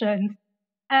questions.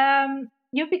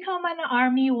 You become an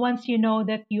army once you know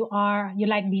that you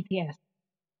like BTS.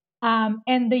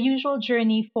 And the usual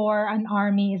journey for an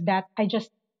army is that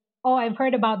I've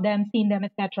heard about them, seen them,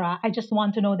 etc. I just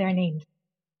want to know their names.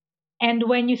 And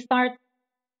when you start,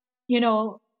 you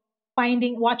know,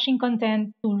 watching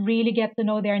content to really get to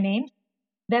know their names,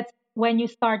 that's when you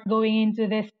start going into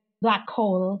this black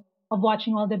hole of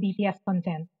watching all the BTS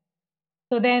content.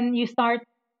 So then you start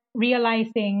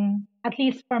realizing, at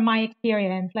least from my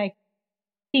experience, like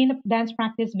seen dance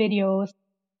practice videos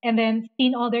and then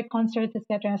seen all their concerts,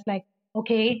 etc. It's like,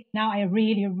 okay, now I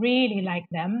really, really like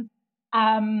them.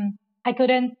 I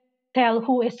couldn't tell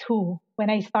who is who when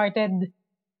I started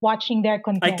watching their I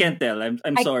content. can't tell. I'm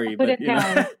I sorry, but couldn't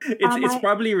tell. it's I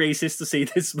probably racist to say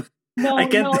this, but I No,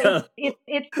 can't no, tell.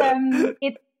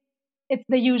 it's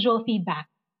the usual feedback,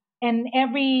 and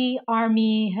every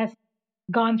army has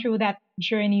gone through that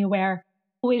journey where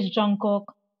who is Jungkook,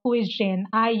 who is Jin.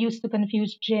 I used to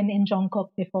confuse Jin and Jungkook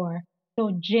before.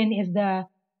 So Jin is the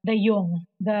young,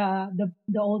 the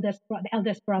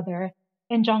eldest brother,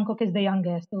 and Jungkook is the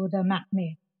youngest, so the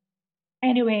maknae.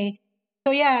 Anyway,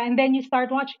 so yeah, and then you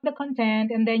start watching the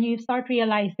content, and then you start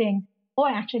realizing, oh,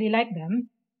 I actually like them,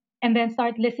 and then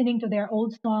start listening to their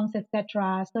old songs,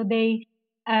 etc. So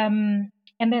and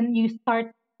then you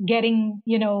start getting,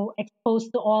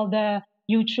 exposed to all the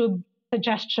YouTube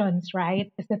suggestions,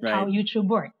 right? Because that's how Right. YouTube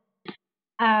works.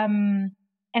 Um,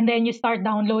 and then you start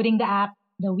downloading the app,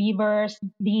 the Weavers,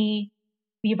 the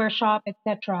Weaver Shop,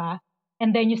 etc.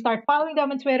 And then you start following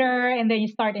them on Twitter, and then you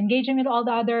start engaging with all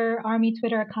the other Army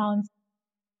Twitter accounts.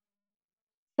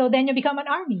 So then you become an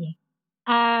army.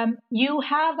 You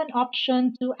have an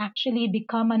option to actually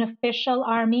become an official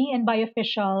army, and by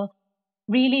official,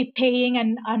 really paying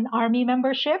an army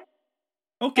membership.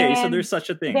 Okay, so And there's such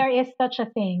a thing. there is such a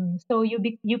thing. So you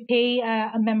pay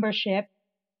a membership,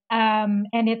 and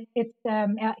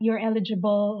you're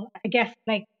eligible. I guess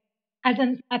like as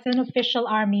an official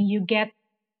army, you get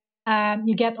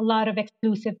a lot of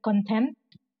exclusive content,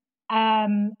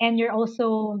 and you're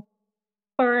also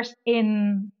first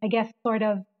in, I guess, sort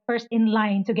of first in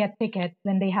line to get tickets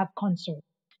when they have concerts.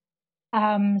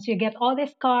 So you get all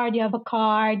this card, you have a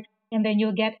card, and then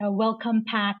you'll get a welcome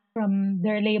pack from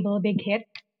their label Big Hit,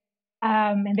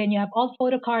 and then you have all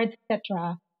photo cards,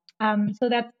 etc. So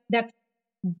that's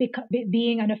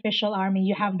being an official army.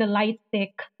 You have the light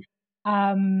stick,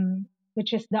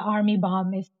 which is the army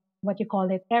bomb, is what you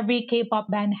call it. Every K-pop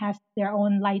band has their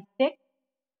own light stick.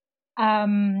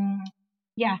 Um,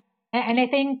 yeah, and I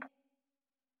think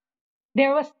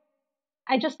there was.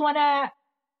 I just wanna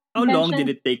How long did mention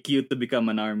it take you to become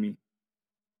an army?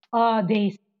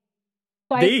 days.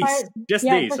 So I Days, started, just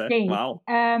yeah, it days. was Huh? days. Wow.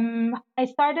 I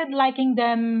started liking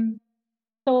them,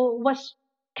 so was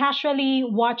casually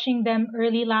watching them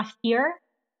early last year,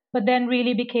 but then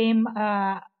really became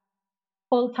a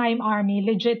full-time army,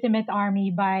 legitimate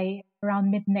army by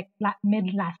around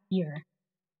mid last year.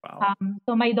 Wow.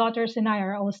 So my daughters and I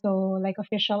are also like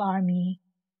official army.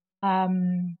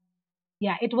 Um,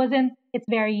 yeah, it's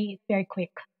very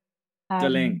quick.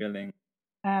 Galing, Um, galing.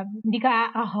 Hindi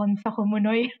ka aahon sa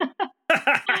kumunoy.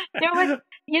 There was,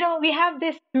 we have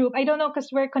this group. I don't know because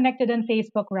we're connected on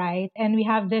Facebook, right? And we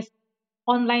have this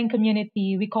online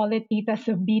community. We call it Titas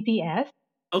of BTS.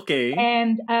 Okay.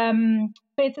 And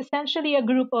so it's essentially a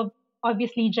group of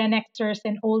obviously Gen Xers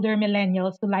and older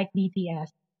millennials who like BTS.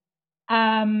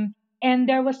 And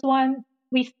there was one,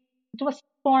 it was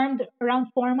formed around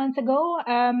 4 months ago.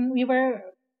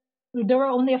 There were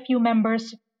only a few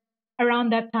members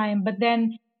around that time. But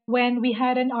then when we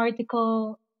had an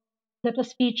article that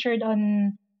was featured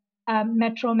on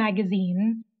Metro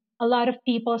magazine, a lot of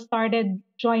people started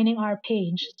joining our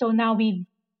page. So now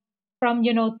from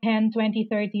 10, 20,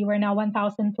 30, we're now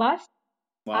 1,000 plus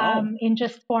Wow. in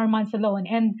just 4 months alone.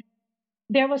 And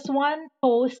there was one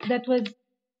post that was,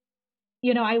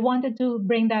 I wanted to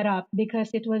bring that up because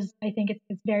I think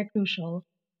it's very crucial.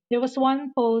 There was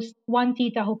one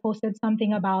tita who posted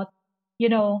something about, you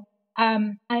know,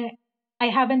 I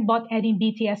haven't bought any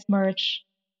BTS merch,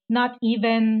 not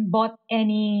even bought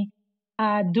any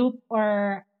dupe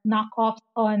or knockoffs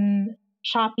on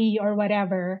Shopee or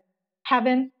whatever.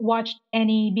 Haven't watched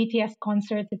any BTS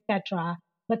concerts, etc.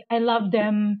 But I love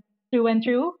them through and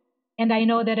through, and I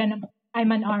know that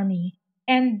I'm an army.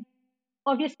 And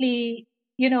obviously,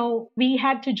 we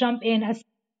had to jump in as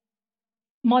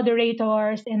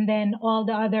moderators and then all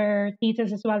the other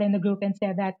teachers as well in the group and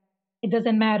said that, it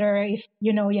doesn't matter if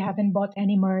you haven't bought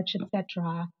any merch,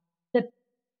 etc. That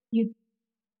you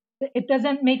it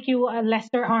doesn't make you a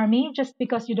lesser army just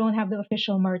because you don't have the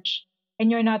official merch and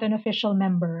you're not an official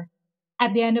member.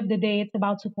 At the end of the day, it's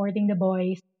about supporting the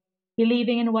boys,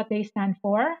 believing in what they stand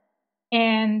for,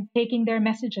 and taking their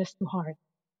messages to heart.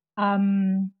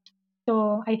 Um,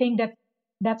 so I think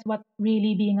that's what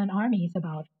really being an army is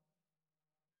about.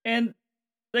 And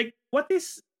like, what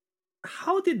is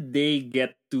how did they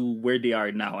get to where they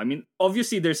are now? I mean,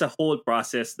 obviously there's a whole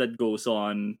process that goes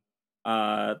on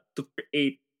to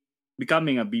create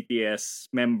becoming a BTS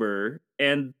member,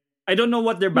 and I don't know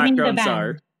what their You mean the backgrounds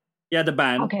are. band? Yeah, the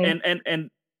band, Okay. and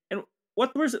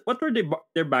what were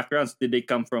their backgrounds? Did they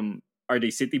come from? Are they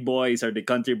city boys? Are they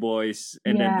country boys?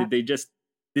 And then Yeah.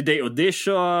 did they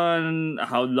audition?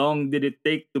 How long did it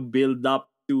take to build up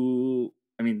to?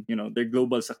 I mean, their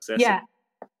global success. Yeah.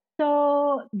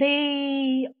 So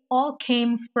they all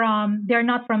came from, they're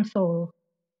not from Seoul.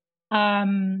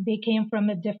 They came from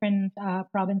a different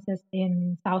provinces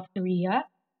in South Korea.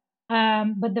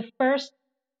 But the first,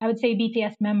 I would say,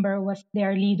 BTS member was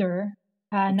their leader,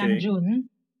 Okay, Namjoon.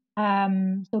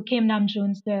 So Kim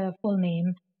Namjoon's the full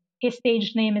name. His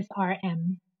stage name is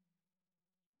RM.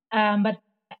 But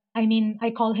I mean,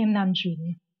 I call him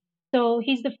Namjoon. So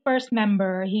he's the first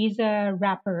member. He's a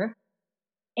rapper,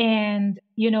 and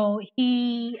he's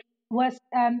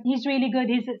really good.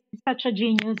 Such a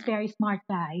genius, very smart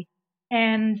guy.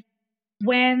 And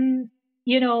when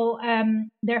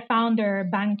their founder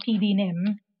Bang PD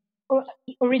Nim, o-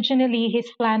 originally his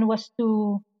plan was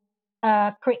to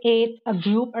create a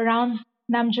group around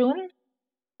Namjoon,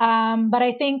 but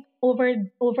I think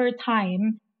over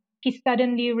time he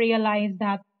suddenly realized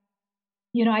that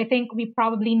I think we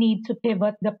probably need to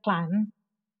pivot the plan,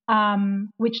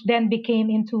 which then became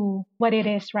into what it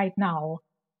is right now.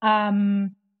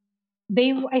 Um,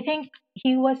 I think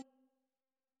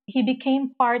he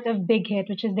became part of Big Hit,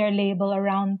 which is their label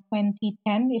around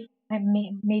 2010, if I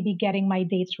may be getting my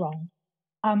dates wrong,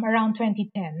 around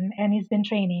 2010, and he's been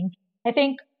training. I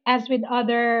think as with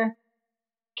other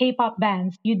K-pop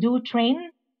bands, you do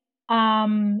train,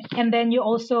 and then you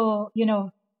also,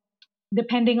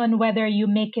 depending on whether you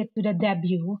make it to the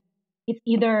debut, it's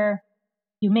either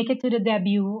you make it to the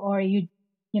debut or you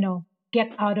know, get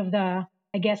out of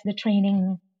I guess, the okay,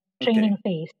 training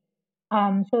phase.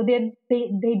 So they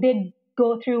did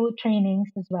go through trainings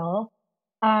as well.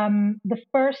 The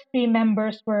first three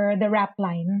members were the rap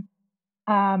line.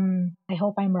 I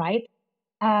hope I'm right.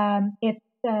 It's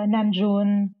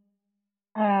Namjoon,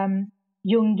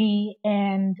 Yoongi,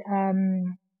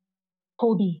 and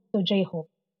Kobe, so J-Hope.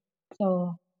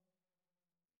 So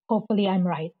hopefully I'm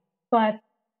right. But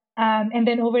and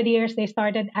then over the years they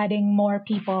started adding more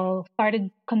people,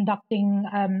 started conducting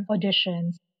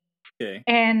auditions, okay,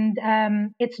 and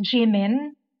it's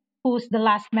Jimin who's the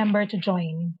last member to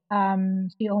join.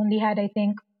 She only had, I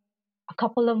think, a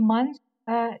couple of months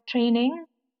training.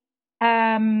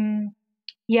 Um,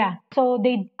 yeah, so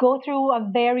they go through a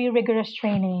very rigorous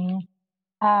training,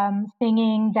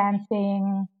 singing,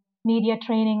 dancing, media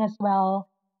training as well.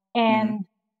 hmm, And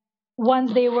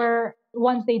once they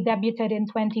debuted in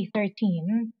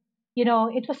 2013,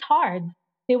 it was hard.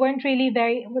 They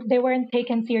weren't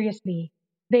taken seriously.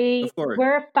 They of course,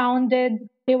 were founded,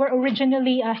 they were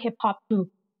originally a hip hop group.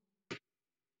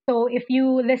 So if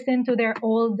you listen to their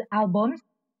old albums,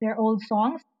 their old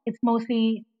songs, it's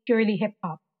mostly purely hip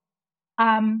hop.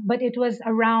 But it was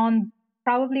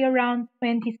probably around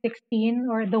 2016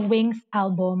 or the Wings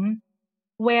album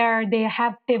where they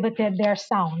have pivoted their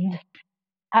sound.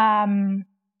 Um,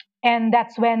 and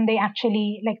that's when they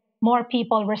actually, like, more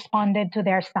people responded to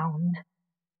their sound.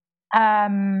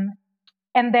 Um,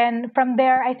 and then from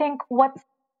there, I think what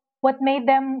made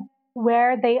them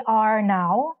where they are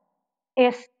now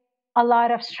is a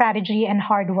lot of strategy and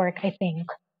hard work, I think.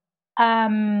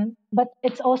 But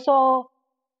it's also,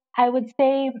 I would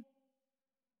say,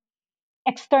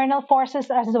 external forces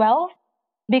as well,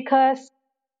 because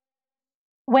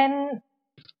when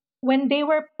when they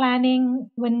were planning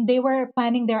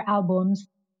their albums,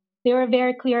 they were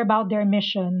very clear about their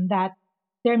mission, that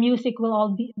their music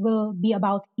will be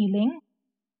about healing.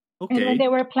 And when okay, they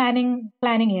were planning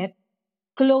it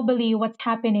globally, what's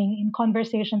happening in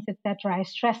conversations, etc., is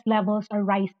stress levels are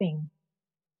rising,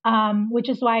 which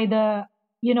is why the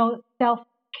self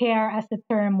care as the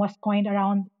term was coined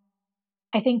around,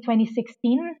 I think,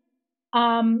 2016.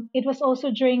 It was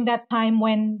also during that time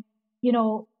when you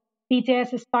know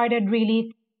BTS started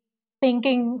really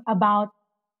thinking about,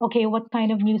 okay, what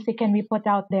kind of music can we put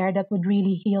out there that would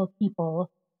really heal people,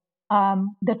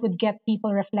 that would get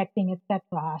people reflecting,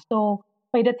 etc. So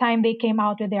by the time they came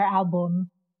out with their album,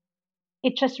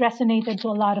 it just resonated to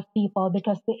a lot of people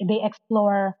because they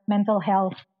explore mental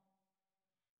health,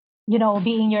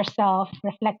 being yourself,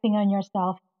 reflecting on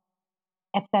yourself,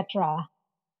 etc.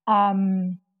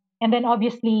 Um, and then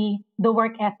obviously the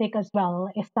work ethic as well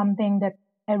is something that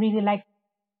I really like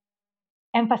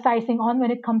emphasizing on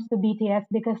when it comes to BTS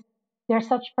because they're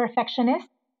such perfectionists.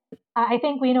 I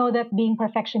think we know that being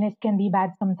perfectionist can be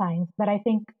bad sometimes, but I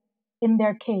think in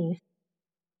their case,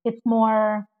 it's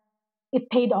more, it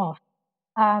paid off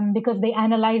because they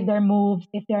analyze their moves.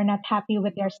 If they're not happy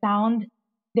with their sound,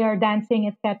 their dancing,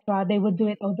 etc., they would do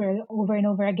it over and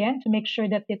over again to make sure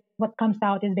that what comes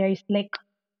out is very slick.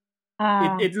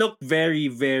 It looked very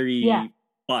Yeah, very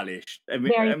polished.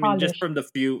 very I mean, just polished. from the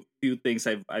few things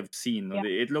I've seen, Yeah,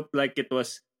 it looked like it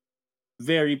was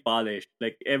very polished.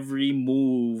 Like every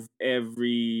move,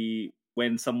 every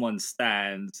when someone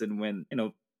stands, and when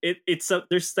it's a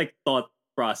there's like thought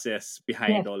process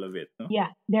behind yes, all of it. No? yeah,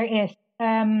 there is.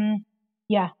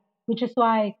 Yeah, which is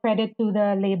why credit to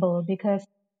the label because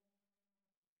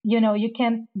you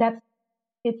can't. That's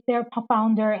it's their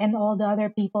founder and all the other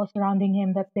people surrounding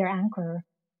him. That's their anchor.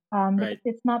 Because Right,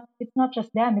 it's not just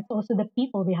them. It's also the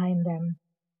people behind them.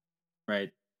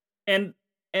 right. And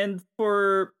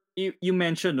for you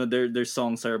mentioned, no, their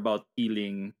songs are about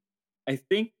healing. I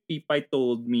think Pipay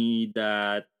told me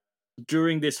that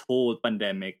during this whole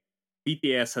pandemic,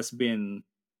 BTS has been,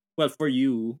 well, for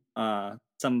you,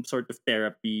 some sort of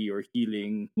therapy or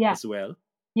healing Yeah, as well.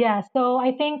 yeah. So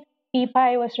I think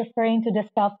Pipay was referring to the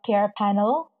self care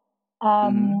panel.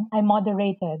 Mm-hmm. I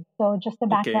moderated. So just the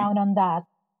Okay. background on that.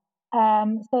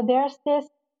 So there's this,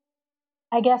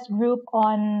 I guess, group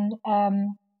on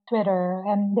Twitter,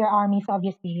 and their armies,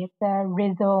 obviously. It's a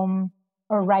Rhizome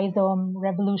or Rhizome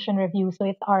Revolution Review, so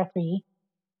it's R3.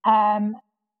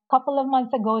 Couple of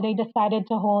months ago, they decided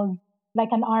to hold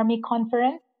like an army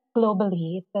conference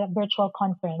globally. It's a virtual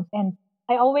conference, and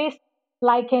I always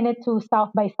liken it to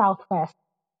South by Southwest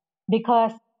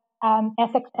because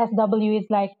SXSW is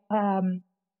like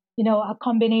a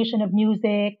combination of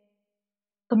music,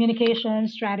 communication,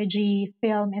 strategy,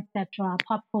 film, etc.,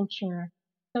 pop culture.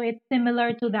 So it's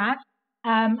similar to that.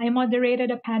 I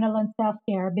moderated a panel on self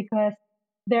care because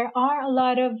there are a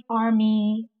lot of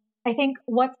army. I think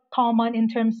what's common in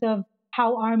terms of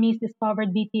how armies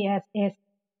discovered BTS is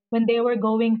when they were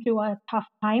going through a tough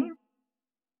time.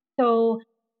 So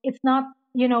it's not,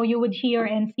 you would hear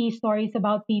and see stories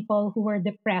about people who were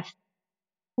depressed,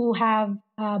 who have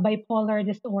bipolar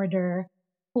disorder,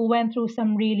 who went through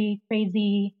some really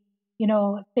crazy,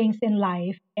 things in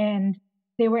life, and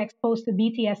they were exposed to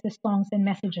BTS's songs and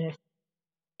messages.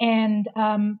 And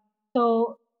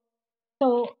so,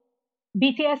 so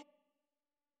BTS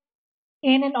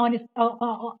in and on its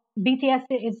BTS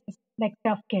is like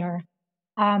self care,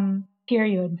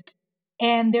 period,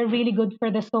 and they're really good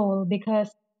for the soul because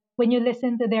when you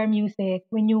listen to their music,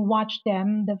 when you watch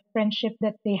them, the friendship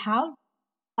that they have,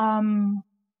 um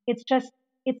it's just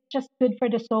good for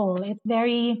the soul. It's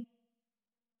very,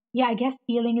 yeah, I guess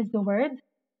healing is the word.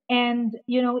 And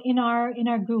in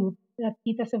our group, the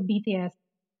titas of BTS,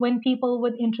 when people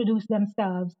would introduce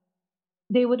themselves,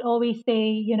 they would always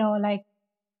say, like,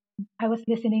 I was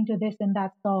listening to this and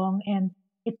that song, and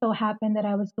it so happened that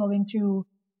I was going through,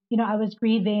 I was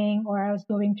grieving, or I was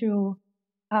going through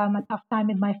a tough time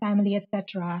with my family,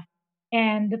 etc.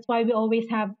 And that's why we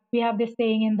have this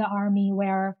saying in the army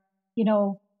where, you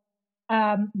know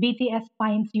BTS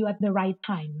finds you at the right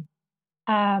time.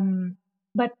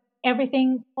 But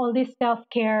everything, all this self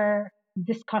care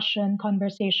discussion,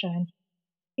 conversation,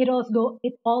 it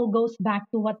all goes back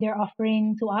to what they're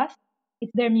offering to us.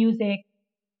 It's their music,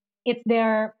 it's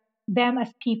them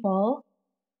as people,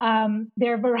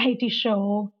 their variety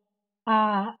show,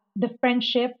 the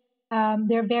friendship.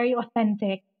 They're very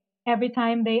authentic. Every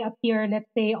time they appear, let's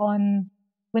say on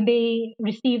when they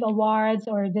receive awards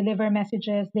or deliver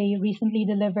messages, they recently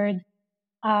delivered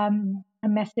a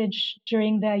message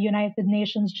during the United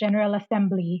Nations General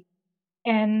Assembly,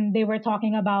 and they were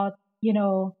talking about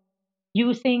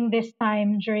using this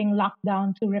time during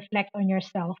lockdown to reflect on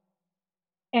yourself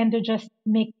and to just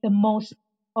make the most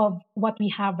of what we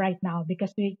have right now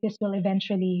because this will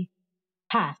eventually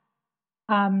pass.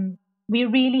 Um, we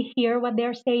really hear what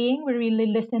they're saying. We really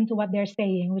listen to what they're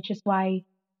saying, which is why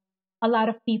a lot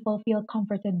of people feel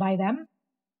comforted by them.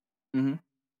 Mm-hmm.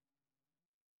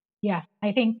 Yeah,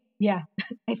 I think, yeah,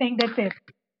 I think that's it.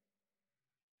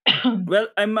 Well,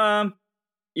 I'm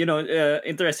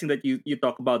interesting that you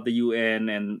talk about the UN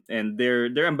and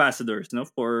their ambassadors, no,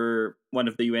 for one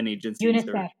of the UN agencies or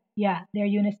UNICEF, yeah, they're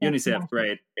UNICEF UNICEF, ambassadors.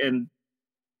 right?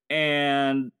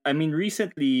 And I mean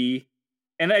recently,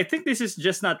 and I think this is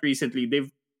just not recently.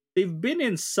 They've been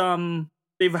in some.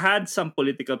 They've had some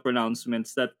political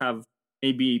pronouncements that have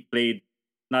maybe played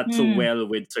not so Mm, well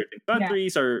with certain yeah,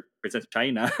 countries, or for instance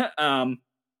China.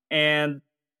 And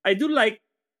I do like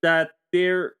that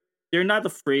they're not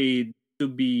afraid to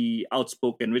be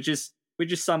outspoken, which is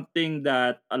something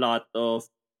that a lot of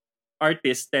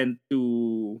artists tend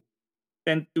to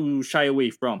shy away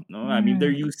from. No, I mean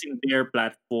they're mm, using their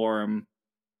platform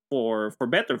for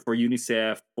better, for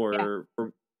UNICEF, yeah,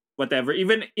 for whatever,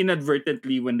 even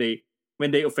inadvertently when they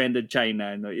offended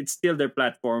China. No, it's still their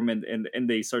platform, and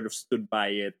they sort of stood by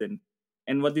it.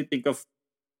 And what do you think of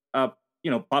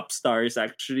pop stars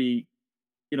actually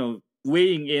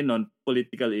weighing in on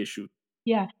political issues?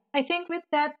 yeah. I think with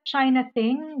that China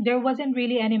thing, there wasn't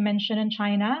really any mention in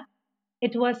China.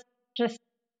 It was just,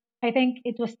 I think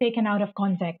it was taken out of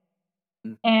context.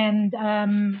 Mm.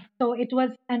 And so it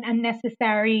was an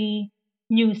unnecessary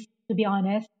news, to be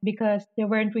honest, because they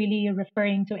weren't really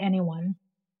referring to anyone.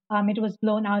 It was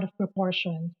blown out of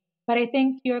proportion. But I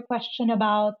think your question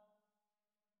about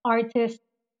artists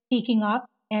speaking up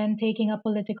and taking a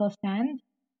political stand,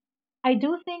 I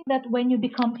do think that when you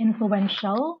become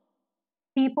influential,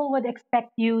 people would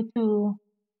expect you to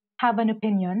have an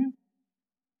opinion.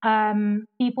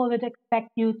 People would expect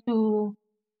you to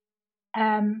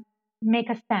um, make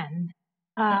a stand,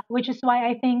 Yeah, which is why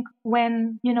I think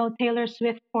when, Taylor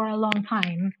Swift for a long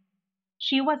time,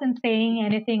 she wasn't saying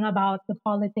anything about the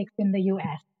politics in the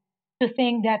US. To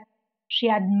think that she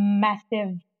had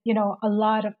massive, a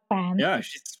lot of fans. yeah,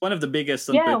 she's one of the biggest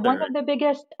on Yeah, one Twitter, of right? the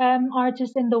biggest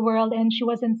artists in the world, and she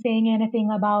wasn't saying anything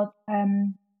about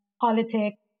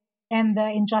politics and the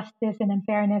injustice and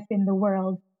unfairness in the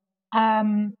world.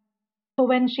 Um, so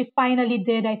when she finally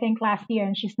did, I think last year,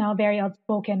 and she's now very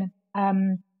outspoken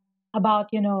about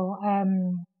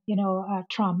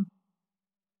Trump.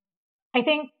 I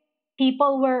think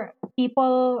people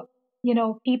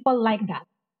like that.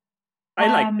 I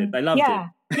liked it. I loved it. Yeah,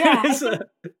 yeah. I So, think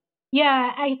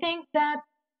yeah, I think that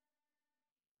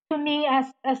to me as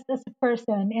a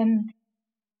person, and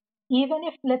even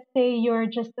if let's say you're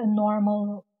just a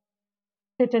normal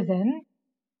citizen,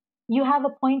 you have a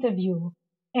point of view,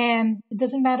 and it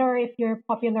doesn't matter if you're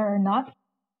popular or not.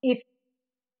 If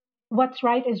what's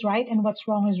right is right and what's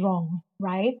wrong is wrong,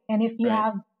 right? And if you right.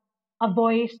 have a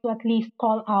voice to at least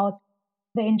call out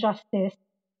the injustice,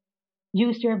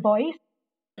 use your voice.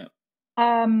 Yeah.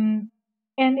 Um,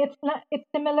 and it's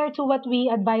similar to what we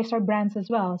advise our brands as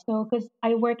well. So because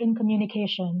I work in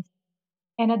communications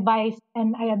and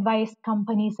I advise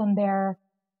companies on their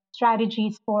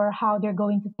strategies for how they're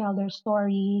going to tell their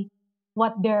story,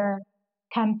 what their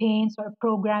campaigns or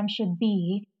programs should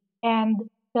be, and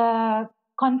the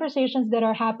conversations that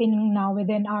are happening now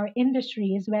within our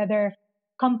industry is whether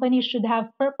companies should have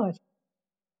purpose.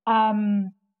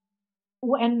 Um,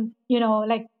 and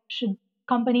like should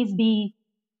companies be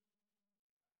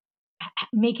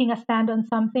making a stand on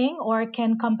something, or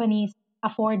can companies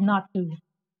afford not to?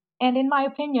 And in my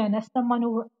opinion, as someone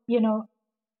who,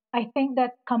 I think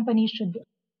that companies should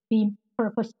be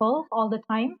purposeful all the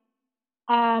time.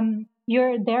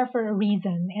 You're there for a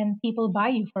reason, and people buy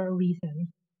you for a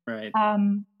reason. Right.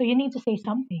 So you need to say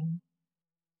something.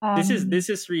 This is Um, this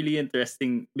is really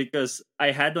interesting because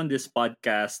I had on this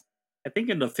podcast, I think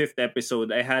in the fifth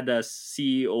episode, I had a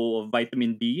CEO of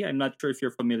Vitamin B. I'm not sure if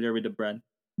you're familiar with the brand.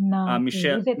 Not really.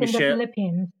 Michelle Is it in the Michelle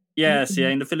Philippines? Yes,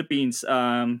 yeah, Philippines. in the Philippines.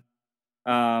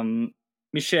 Um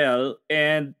Michelle,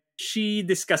 and she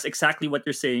discussed exactly what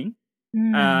you're saying.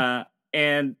 Mm, Uh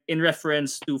and in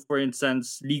reference to, for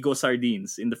instance, Ligo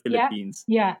sardines in the yeah, Philippines,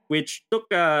 yeah, which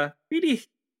took a really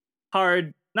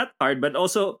hard, not hard, but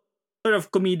also sort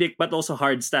of comedic, but also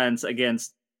hard stance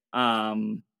against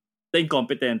um, the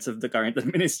incompetence of the current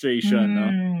administration. No?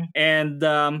 mm, And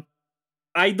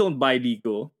I don't buy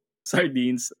Ligo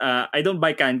sardines. I don't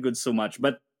buy canned goods so much,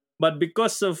 but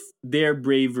because of their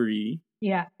bravery,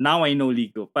 yeah, now I know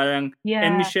Ligo. Parang,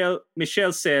 and yeah,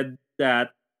 Michelle said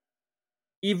that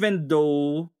even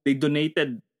though they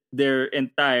donated their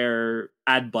entire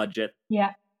ad budget,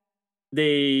 yeah.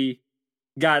 they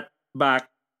got back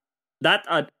that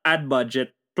ad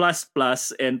budget plus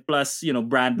and plus,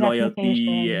 brand loyalty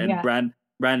Reputation. and Yeah,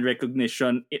 brand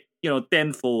recognition,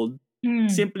 tenfold, mm,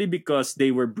 simply because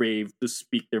they were brave to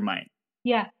speak their mind.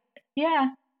 yeah, yeah.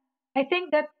 I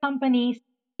think that companies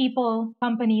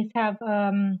have,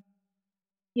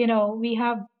 we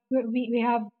have, we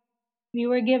have, we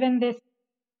were given this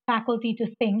faculty to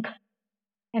think,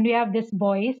 and we have this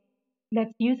voice.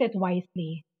 Let's use it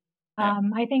wisely. Yeah,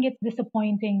 I think it's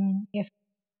disappointing if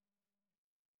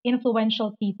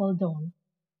influential people don't.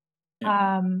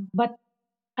 yeah, But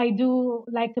I do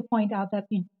like to point out that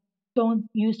you don't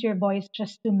use your voice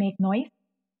just to make noise.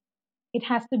 It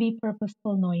has to be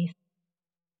purposeful noise,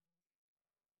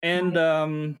 And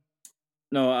right?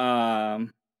 no,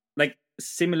 like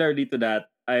similarly to that,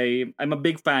 I'm a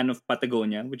big fan of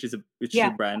Patagonia, which is a Yeah,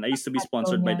 brand. I used to be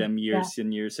sponsored by Patagonia. them Yeah, years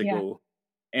and years yeah, ago,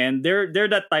 and they're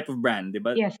that type of brand.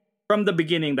 But yes. from the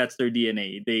beginning, that's their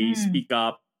DNA. They Mm, speak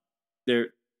up.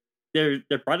 Their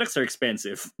products are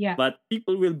expensive, yeah, but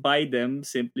people will buy them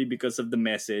simply because of the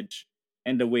message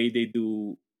and the way they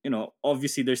do.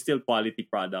 Obviously, they're still quality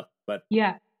product,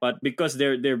 yeah. but because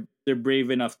they're brave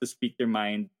enough to speak their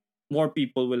mind, more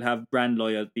people will have brand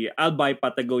loyalty. I'll buy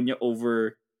Patagonia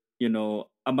over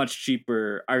a much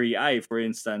cheaper REI, for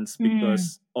instance, Mm,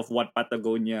 because of what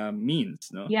Patagonia means,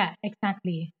 no. yeah,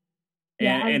 exactly.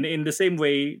 Yeah, And in the same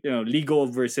way, Ligo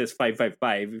versus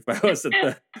 555. If I was at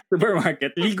the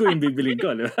supermarket, Ligo yung bibiling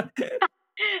ko, di ba?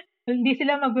 hindi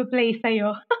sila magpe-play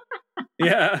sa'yo.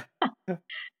 Yeah.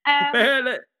 Um,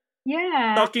 Pero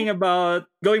yeah. talking about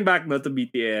going back now to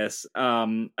BTS,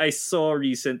 I saw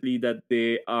recently that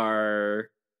they are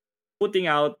putting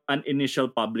out an initial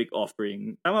public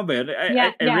offering. Tama ba yun?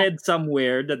 Yeah, I yeah. read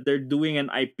somewhere that they're doing an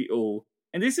IPO.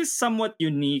 And this is somewhat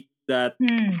unique that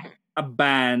Mm, a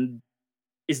band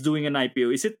is doing an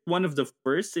IPO. Is it one of the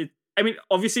first? I mean,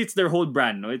 obviously it's their whole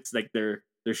brand, no? It's like their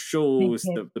big shows,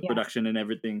 hit. the Yeah. production and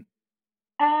everything.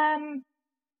 Um,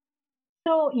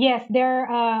 so yes, they're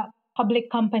a public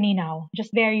company now,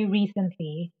 just very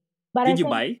recently. But I Did you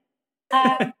think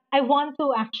buy? I want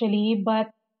to actually,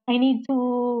 but I need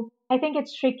to. I think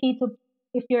it's tricky to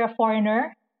if you're a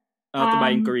foreigner. To buy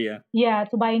in Um, Korea. yeah,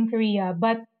 to buy in Korea.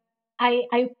 But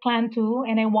I plan to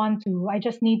and I want to. I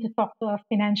just need to talk to a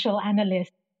financial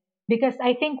analyst because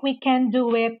I think we can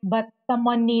do it, but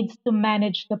someone needs to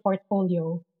manage the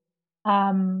portfolio,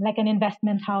 like an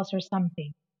investment house or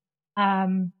something.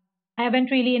 Um, I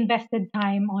haven't really invested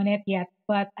time on it yet,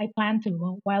 but I plan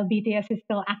to while BTS is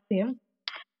still active.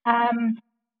 Um,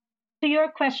 to your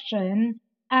question,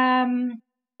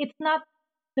 it's not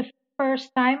the first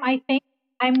time. I think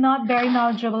I'm not very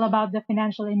knowledgeable about the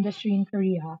financial industry in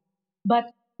Korea,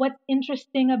 but what's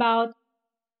interesting about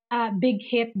Big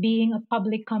Hit being a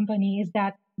public company is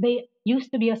that they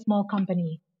used to be a small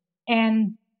company,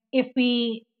 and if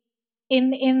we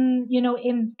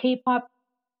in K-pop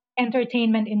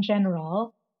entertainment in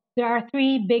general, there are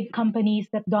three big companies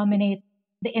that dominate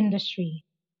the industry.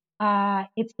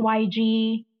 It's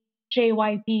YG,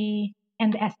 JYP,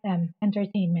 and SM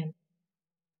Entertainment.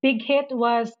 Big Hit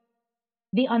was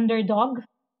the underdog,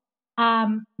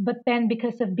 but then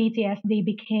because of BTS, they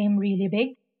became really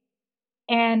big,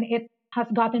 and it has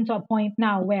gotten to a point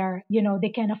now where they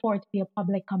can afford to be a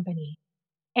public company,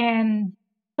 and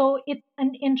so it's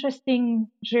an interesting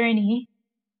journey.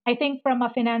 I think from a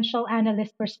financial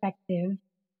analyst perspective,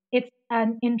 it's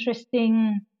an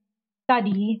interesting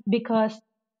study because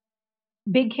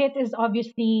Big Hit is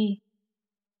obviously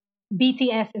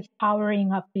BTS is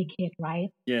powering up Big Hit, right?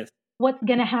 Yes. What's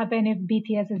gonna happen if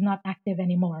BTS is not active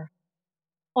anymore?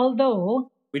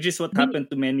 Although, Which is what B- happened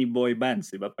to many boy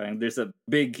bands, diba? Parang there's a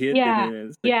big hit and yeah, then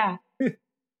it's like yeah,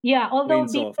 yeah. Although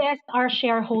wanes off. BTS are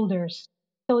shareholders,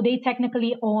 so they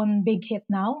technically own Big Hit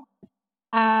now.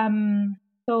 Um,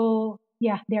 so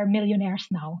yeah, they're millionaires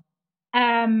now.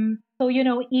 So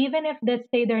even if let's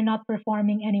say they're not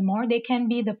performing anymore, they can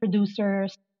be the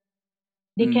producers.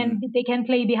 Mm. They can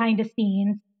play behind the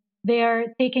scenes.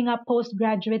 They're taking up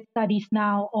postgraduate studies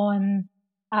now on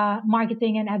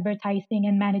marketing and advertising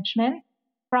and management,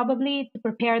 probably to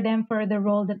prepare them for the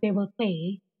role that they will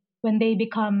play when they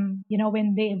become,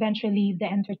 when they eventually leave the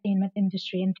entertainment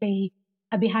industry and play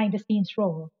a behind the scenes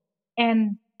role.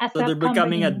 And as So a they're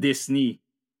becoming a company, Disney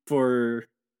for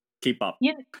K-pop.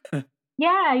 you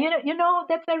yeah,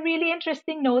 that's a really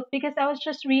interesting note because I was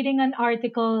just reading an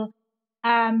article.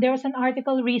 There was an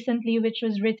article recently which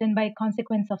was written by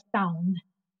Consequence of Sound,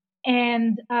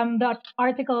 and the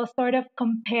article sort of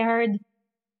compared,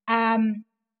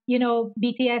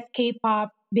 BTS,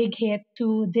 K-pop, Big Hit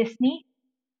to Disney,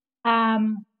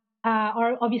 um,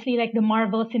 or obviously like the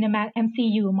Marvel Cinema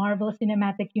MCU, Marvel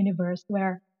Cinematic Universe,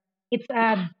 where it's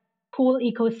a cool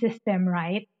ecosystem,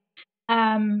 right?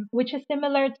 Which is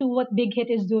similar to what Big Hit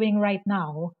is doing right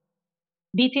now.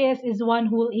 BTS is one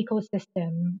whole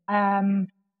ecosystem.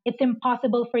 It's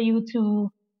impossible for you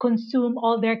to consume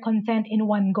all their content in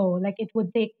one go. Like it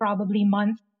would take probably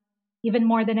months, even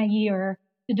more than a year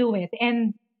to do it.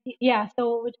 And yeah,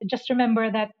 so just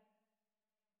remember that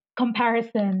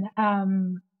comparison.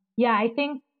 Yeah, I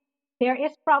think there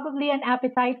is probably an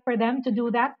appetite for them to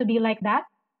do that, to be like that.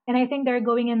 And I think they're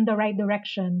going in the right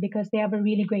direction because they have a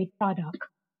really great product.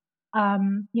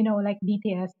 like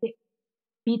BTS.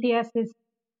 BTS is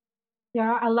There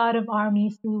are a lot of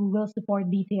armies who will support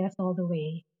BTS all the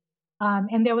way.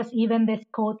 And there was even this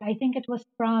quote. I think it was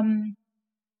from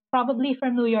probably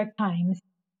from New York Times.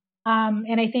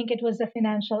 And I think it was a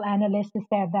financial analyst who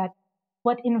said that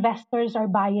what investors are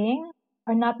buying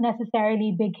are not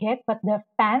necessarily big hit, but the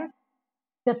fans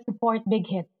that support big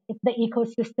hits. It's the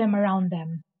ecosystem around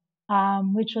them,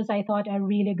 which was, I thought, a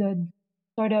really good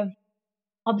sort of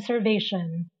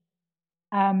observation.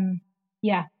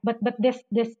 Yeah, but this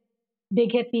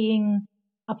big hit being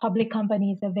a public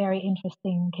company is a very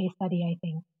interesting case study, I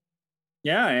think.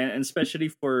 Yeah, and especially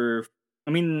for,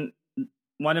 I mean,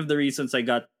 one of the reasons I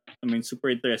got, I mean, super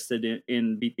interested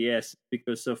in BTS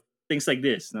because of things like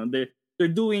this. No, they're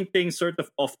doing things sort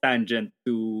of off tangent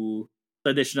to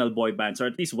traditional boy bands, or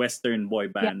at least Western boy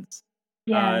Yeah, bands.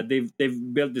 yeah,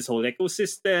 They've built this whole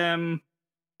ecosystem.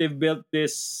 They've built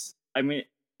this. I mean,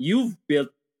 you've built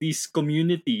these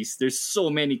communities. There's so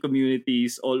many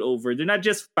communities all over. They're not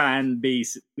just fan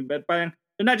base, but they're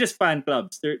not just fan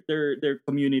clubs. They're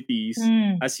communities,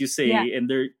 mm, as you yeah, say, and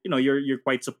you're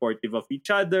quite supportive of each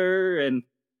other, and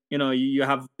you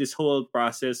have this whole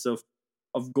process of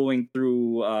going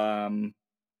through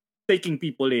taking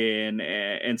people in,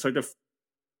 and sort of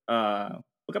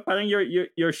baka parang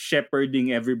you're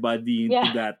shepherding everybody into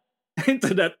yeah. that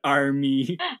into that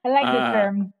army. I like the uh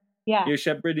term. Yeah, you're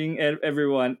shepherding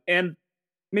everyone. And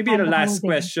maybe the hand last holding.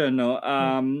 question, no,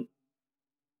 Yeah,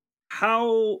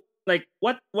 how, like,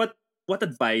 what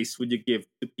advice would you give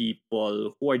to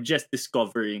people who are just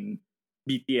discovering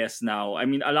BTS now? I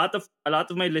mean, a lot of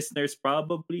my listeners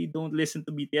probably don't listen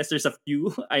to BTS. There's a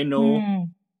few I know mm,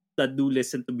 that do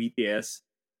listen to BTS,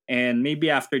 and maybe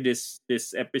after this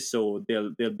episode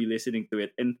they'll be listening to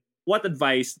it. And what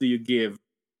advice do you give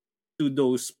to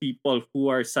those people who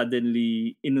are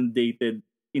suddenly inundated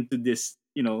into this,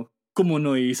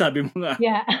 kumunoy, sabi mo nga.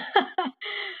 yeah.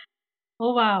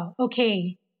 Oh wow.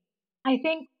 Okay. I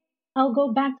think I'll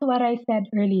go back to what I said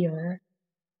earlier.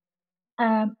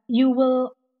 You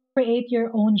will create your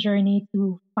own journey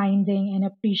to finding and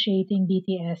appreciating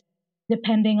BTS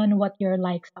depending on what your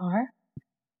likes are.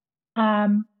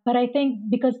 But I think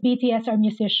because BTS are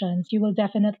musicians, you will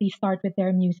definitely start with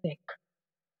their music.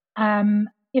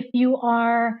 If you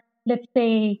are, let's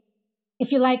say,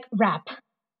 if you like rap,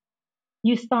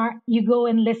 you go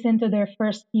and listen to their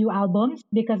first few albums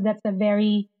because that's a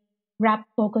very rap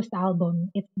focused album.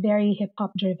 It's very hip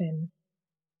hop driven.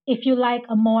 If you like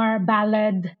a more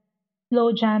ballad,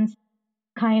 slow jams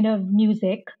kind of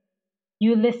music,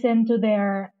 you listen to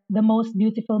their The Most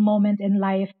Beautiful Moment in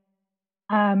Life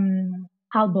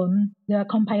album, the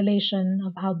compilation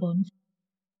of albums,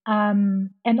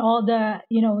 and all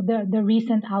the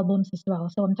recent albums as well.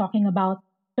 So I'm talking about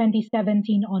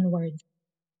 2017 onwards.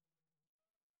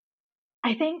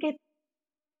 I think it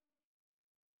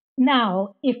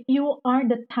now, if you are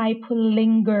the type who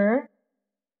linger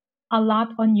a lot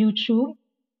on YouTube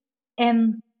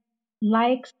and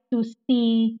likes to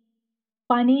see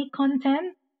funny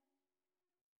content,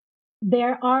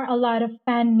 there are a lot of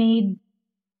fan made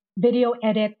video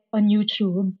edits on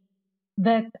YouTube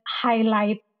that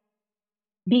highlight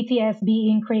BTS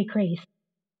being cray cray.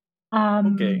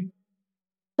 Okay. Um,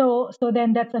 so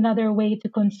then that's another way to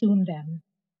consume them.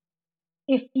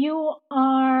 If you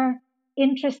are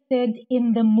interested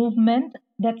in the movement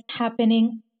that's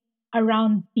happening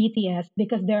around BTS,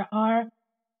 because there are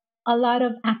a lot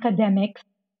of academics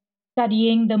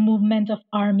studying the movement of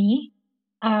ARMY.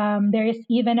 There is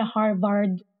even a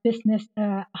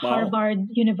Wow. Harvard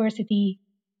University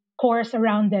course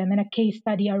around them and a case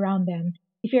study around them.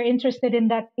 If you're interested in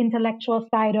that intellectual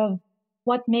side of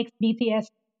what makes BTS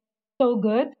so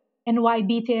good and why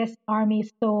BTS Army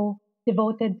is so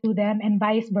devoted to them and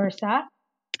vice versa,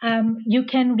 you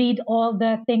can read all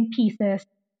the think pieces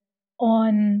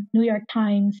on New York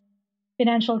Times,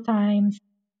 Financial Times,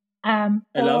 I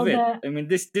love all it. the I mean,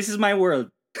 this is my world.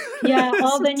 yeah,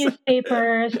 all the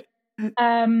newspapers.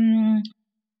 Um,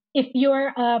 if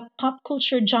you're a pop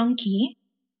culture junkie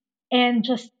and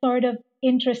just sort of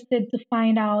interested to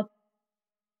find out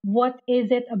what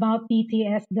is it about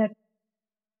BTS that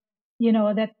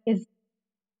is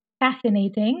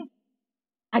fascinating.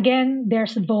 Again,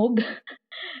 there's Vogue,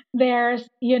 there's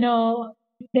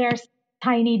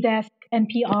Tiny Desk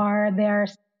NPR,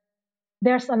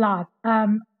 there's a lot.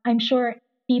 I'm sure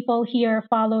people here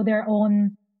follow their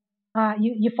own.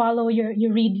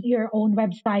 You read your own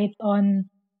websites on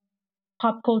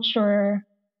pop culture.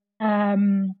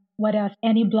 What else?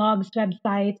 Any blogs,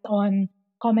 websites on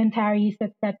commentaries,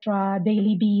 etc.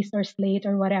 Daily Beast or Slate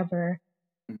or whatever.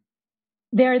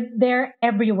 They're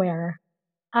everywhere.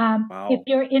 If Wow.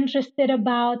 you're interested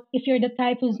about, if you're the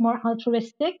type who's more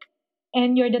altruistic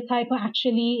and you're the type who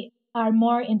actually are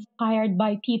more inspired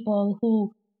by people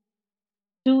who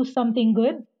do something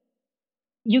good,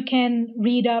 you can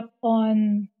read up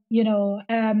on,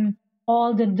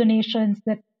 all the donations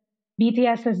that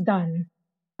BTS has done.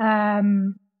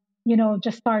 Um,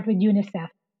 just start with UNICEF. Wow.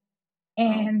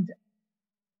 And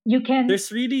you can,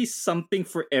 There's really something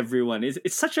for everyone.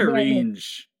 It's such a there is,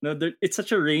 range. No, it's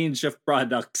such a range of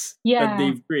products that yeah,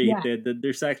 they've yeah, created that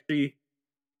there's actually.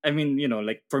 I mean,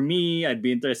 like for me, I'd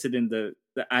be interested in the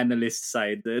analyst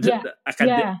side, yeah, the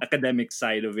yeah, academic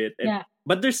side of it, and yeah,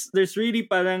 but there's really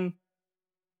parang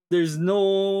there's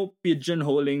no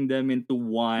pigeonholing them into no,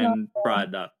 one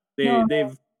product. no,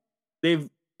 They've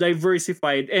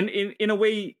diversified, and in a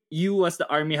way, you as the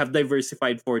army have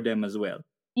diversified for them as well.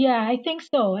 yeah, I think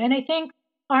so. And I think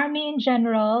army in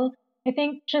general, I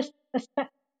think just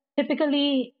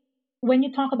typically when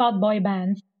you talk about boy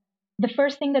bands, the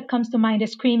first thing that comes to mind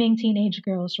is screaming teenage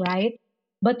girls, right?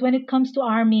 But when it comes to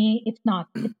army, it's not.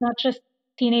 It's not just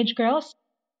teenage girls.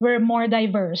 We're more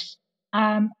diverse.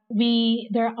 We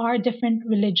There are different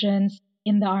religions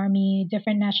in the army,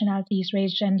 different nationalities,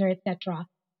 race, gender, etc.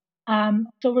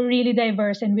 So we're really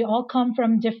diverse, and we all come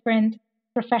from different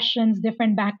professions,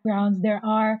 different backgrounds. There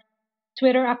are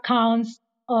Twitter accounts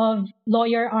of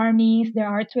lawyer armies. There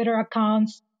are Twitter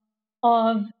accounts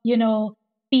of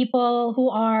people who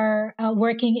are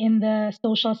working in the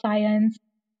social science.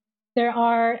 There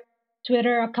are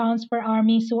Twitter accounts for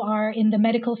armies who are in the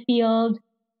medical field.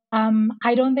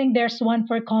 I don't think there's one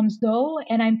for comms though,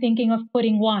 and I'm thinking of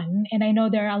putting one. And I know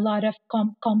there are a lot of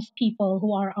comms people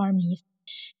who are armies.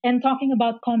 And talking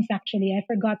about comms, actually, I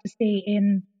forgot to say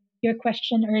in your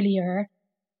question earlier,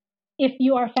 if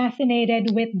you are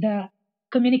fascinated with the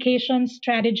communication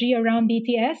strategy around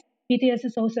BTS, BTS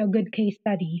is also a good case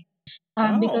study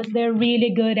because Wow. they're really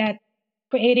good at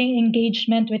creating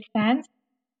engagement with fans,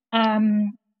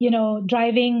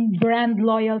 driving brand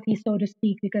loyalty, so to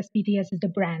speak, because BTS is the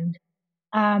brand.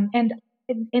 And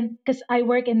because I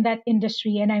work in that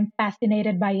industry and I'm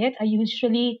fascinated by it, I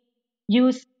usually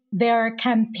use their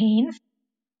campaigns,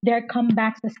 their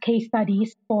comebacks as case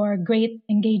studies for great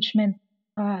engagement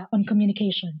on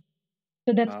communication.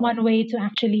 So that's Wow. one way to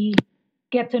actually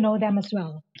get to know them as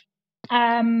well.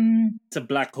 It's a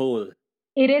black hole.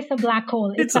 It is a black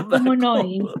hole. It's It's a a black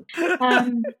kumunoy. hole.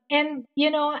 And,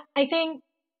 I think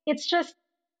it's just,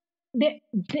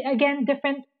 again,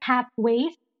 different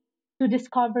pathways to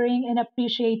discovering and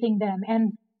appreciating them.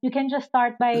 And you can just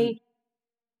start by,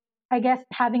 I guess,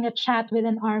 having a chat with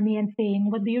an army and saying,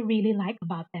 what do you really like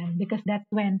about them? Because that's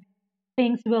when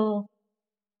things will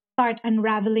start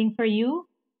unraveling for you.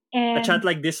 A chat And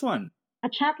like this one. a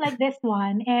chat like this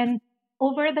one. And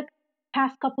over the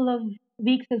past couple of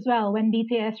weeks as well, when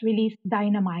BTS released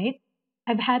Dynamite,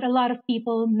 I've had a lot of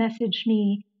people message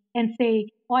me and say,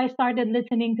 "Oh, I started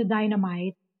listening to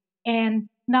Dynamite." And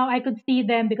now I could see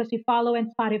them because we follow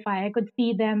in Spotify. I could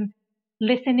see them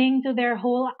listening to their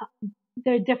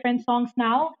different songs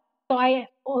now. So I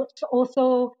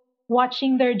also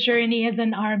watching their journey as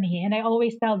an army. And I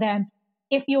always tell them,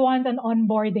 if you want an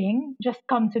onboarding, just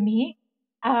come to me,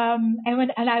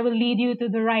 and I will lead you to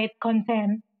the right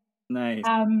content, Nice.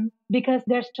 because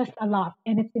there's just a lot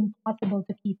and it's impossible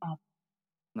to keep up.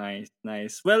 Nice,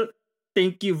 nice. Well,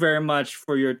 thank you very much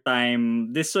for your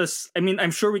time. This was, I mean,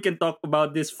 I'm sure we can talk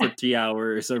about this for 3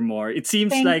 hours or more. It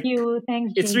seems Thank like you.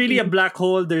 Thanks, it's really a JP. black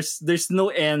hole. There's no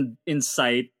end in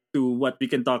sight to what we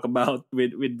can talk about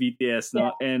with BTS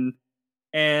Yeah, now.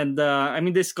 And I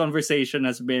mean, this conversation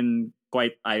has been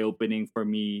quite eye opening for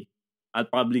me. I'll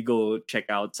probably go check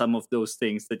out some of those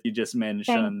things that you just thank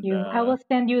mentioned. you. I will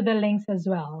send you the links as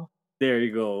well. There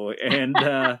you go. And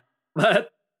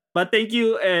but but thank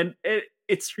you. And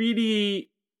it's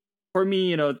really for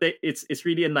me, it's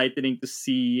really enlightening to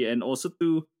see and also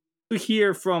to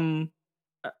hear from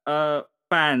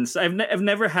fans. I've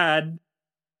never had.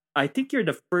 I think you're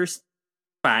the first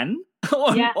fan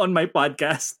Yeah. on my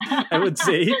podcast. I would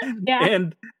say,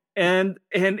 Yeah. and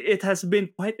it has been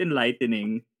quite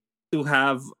enlightening to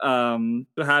have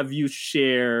you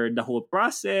share the whole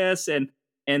process and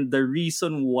the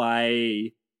reason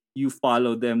why you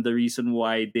follow them, the reason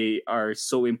why they are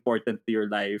so important to your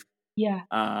life. Yeah.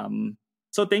 um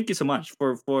so thank you so much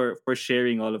for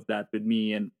sharing all of that with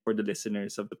me and for the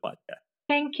listeners of the podcast.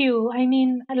 Thank you. I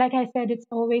mean, like I said, it's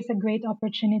always a great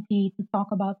opportunity to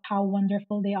talk about how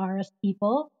wonderful they are as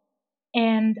people.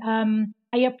 And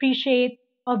I appreciate,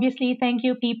 obviously, thank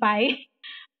you, Pipai,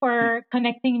 for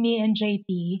connecting me and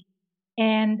JP.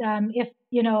 And if,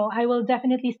 I will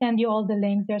definitely send you all the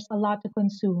links. There's a lot to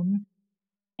consume.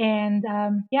 and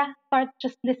yeah, start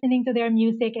just listening to their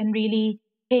music and really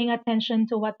paying attention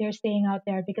to what they're saying out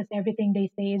there, because everything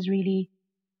they say is really,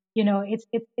 it's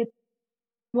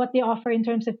what they offer in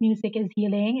terms of music is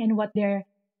healing, and what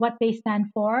they stand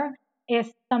for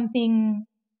is something,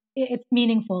 it's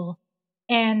meaningful.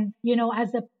 And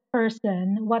as a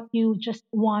person, what you just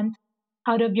want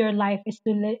out of your life is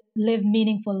to live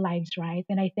meaningful lives, right?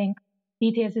 And I think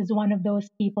BTS is one of those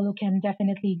people who can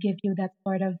definitely give you that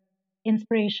sort of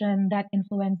inspiration, that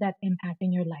influence, that impact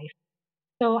in your life.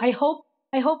 So I hope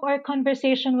our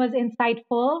conversation was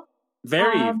insightful.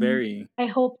 Very, um, very. I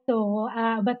hope so.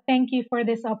 But thank you for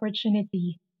this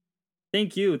opportunity.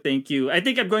 Thank you, thank you. I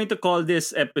think I'm going to call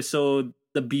this episode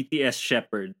the BTS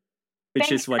Shepherd, which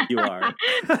Thank, is what you are.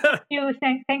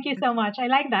 thank you so much. I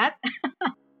like that.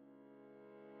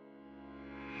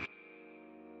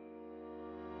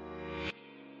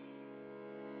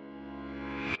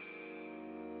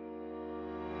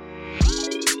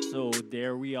 So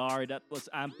there we are. That was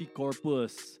Ampy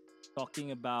Corpus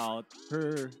talking about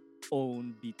her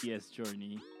own BTS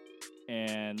journey.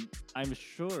 And I'm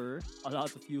sure a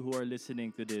lot of you who are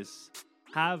listening to this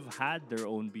have had their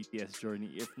own BTS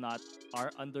journey, if not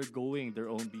are undergoing their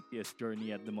own BTS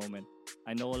journey at the moment.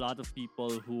 I know a lot of people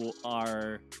who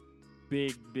are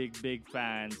big, big, big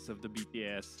fans of the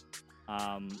BTS.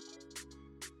 Um,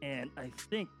 and I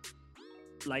think,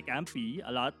 like Ampy,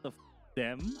 a lot of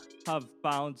them have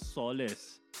found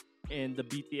solace in the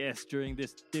BTS during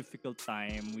this difficult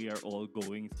time we are all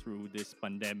going through this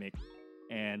pandemic,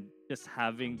 and just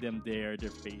having them there, their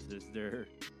faces, their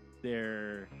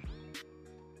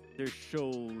their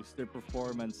shows, their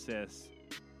performances.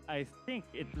 I think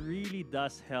it really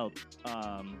does help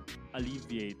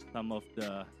alleviate some of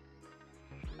the,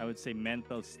 I would say,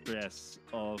 mental stress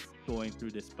of going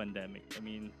through this pandemic. I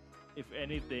mean, if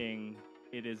anything,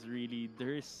 it is really,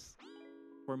 there's,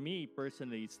 for me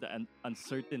personally, it's the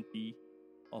uncertainty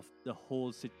of the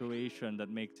whole situation that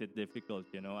makes it difficult.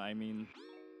 I mean,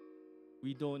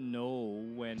 we don't know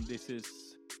when this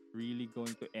is really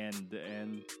going to end,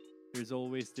 and there's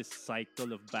always this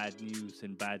cycle of bad news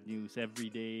and bad news every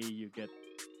day. You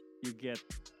get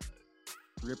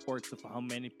reports of how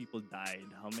many people died,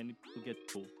 how many people get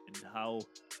COVID, how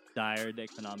dire the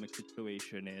economic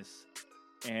situation is.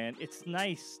 And it's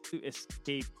nice to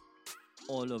escape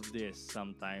all of this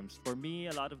sometimes. For me,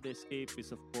 a lot of the escape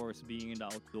is, of course, being in the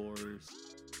outdoors.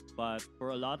 But for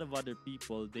a lot of other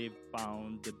people, they've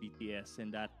found the BTS,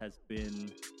 and that has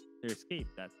been their escape.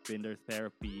 That's been their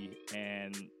therapy.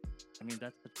 And I mean,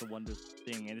 that's such a wonderful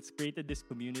thing. And it's created this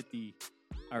community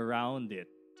around it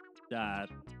that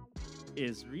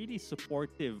is really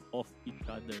supportive of each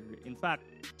other. In fact,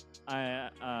 I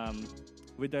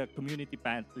with the community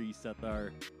pantries that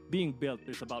are being built,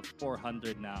 there's about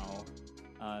 400 now.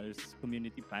 There's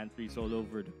community pantries all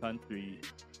over the country,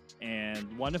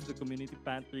 and one of the community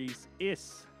pantries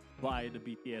is by the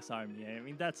BTS Army. I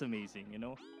mean, that's amazing.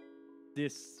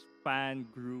 This fan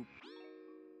group,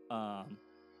 um,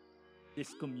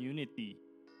 this community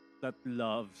that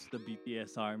loves the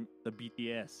BTS arm, the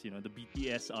BTS, the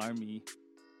BTS Army,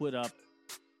 put up.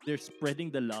 They're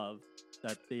spreading the love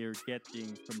that they're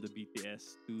getting from the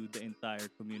BTS to the entire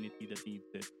community that needs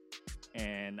it.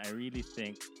 And I really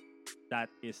think that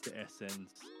is the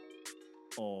essence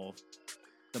of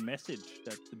the message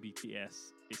that the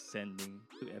BTS is sending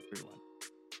to everyone.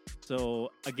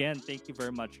 So again, thank you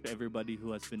very much to everybody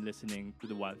who has been listening to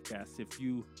the Wildcast. If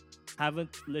you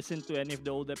haven't listened to any of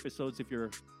the old episodes, if you're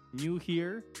new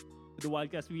here to the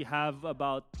Wildcast, we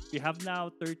have now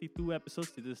 32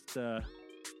 episodes. This is the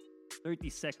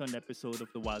 32nd episode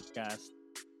of the Wildcast.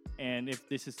 And if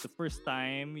this is the first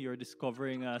time you're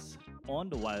discovering us on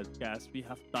the Wildcast, we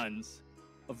have tons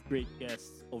of great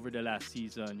guests over the last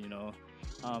season.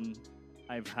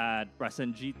 I've had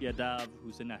Prasanjit Yadav,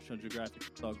 who's a National Geographic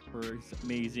photographer. He's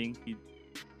amazing. He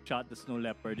shot the snow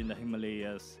leopard in the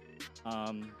Himalayas.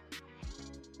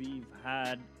 We've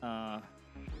had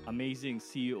amazing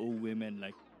CEO women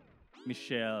like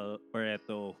Michelle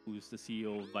Barreto, who's the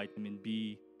CEO of Vitamin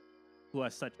B, who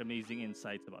has such amazing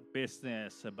insights about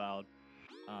business, about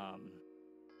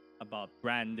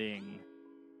branding.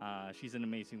 She's an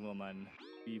amazing woman.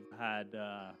 We've had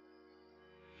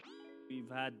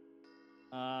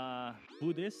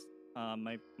Buddhist.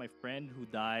 My friend who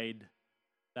died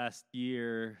last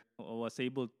year was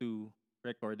able to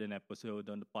record an episode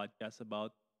on the podcast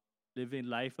about living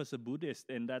life as a Buddhist,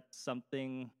 and that's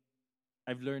something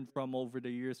I've learned from over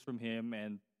the years from him.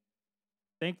 And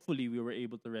thankfully, we were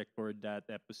able to record that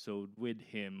episode with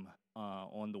him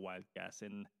on the Wildcast,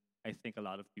 and I think a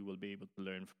lot of you will be able to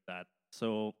learn from that.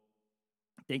 So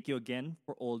Thank you again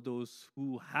for all those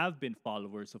who have been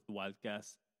followers of the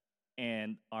Wildcast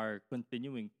and are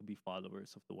continuing to be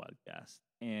followers of the Wildcast.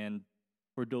 And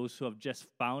for those who have just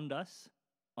found us,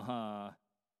 uh,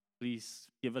 please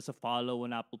give us a follow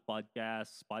on Apple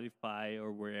Podcasts, Spotify,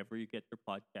 or wherever you get your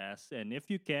podcasts. And if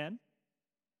you can,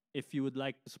 if you would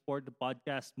like to support the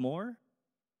podcast more,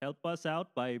 help us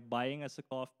out by buying us a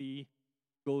coffee.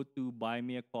 Go to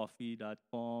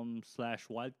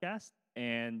buymeacoffee.com/wildcast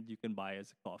and you can buy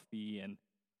us a coffee and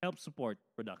help support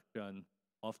production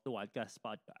of the Wildcast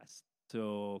podcast.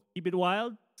 So keep it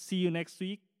wild. See you next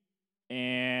week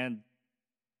and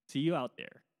see you out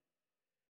there.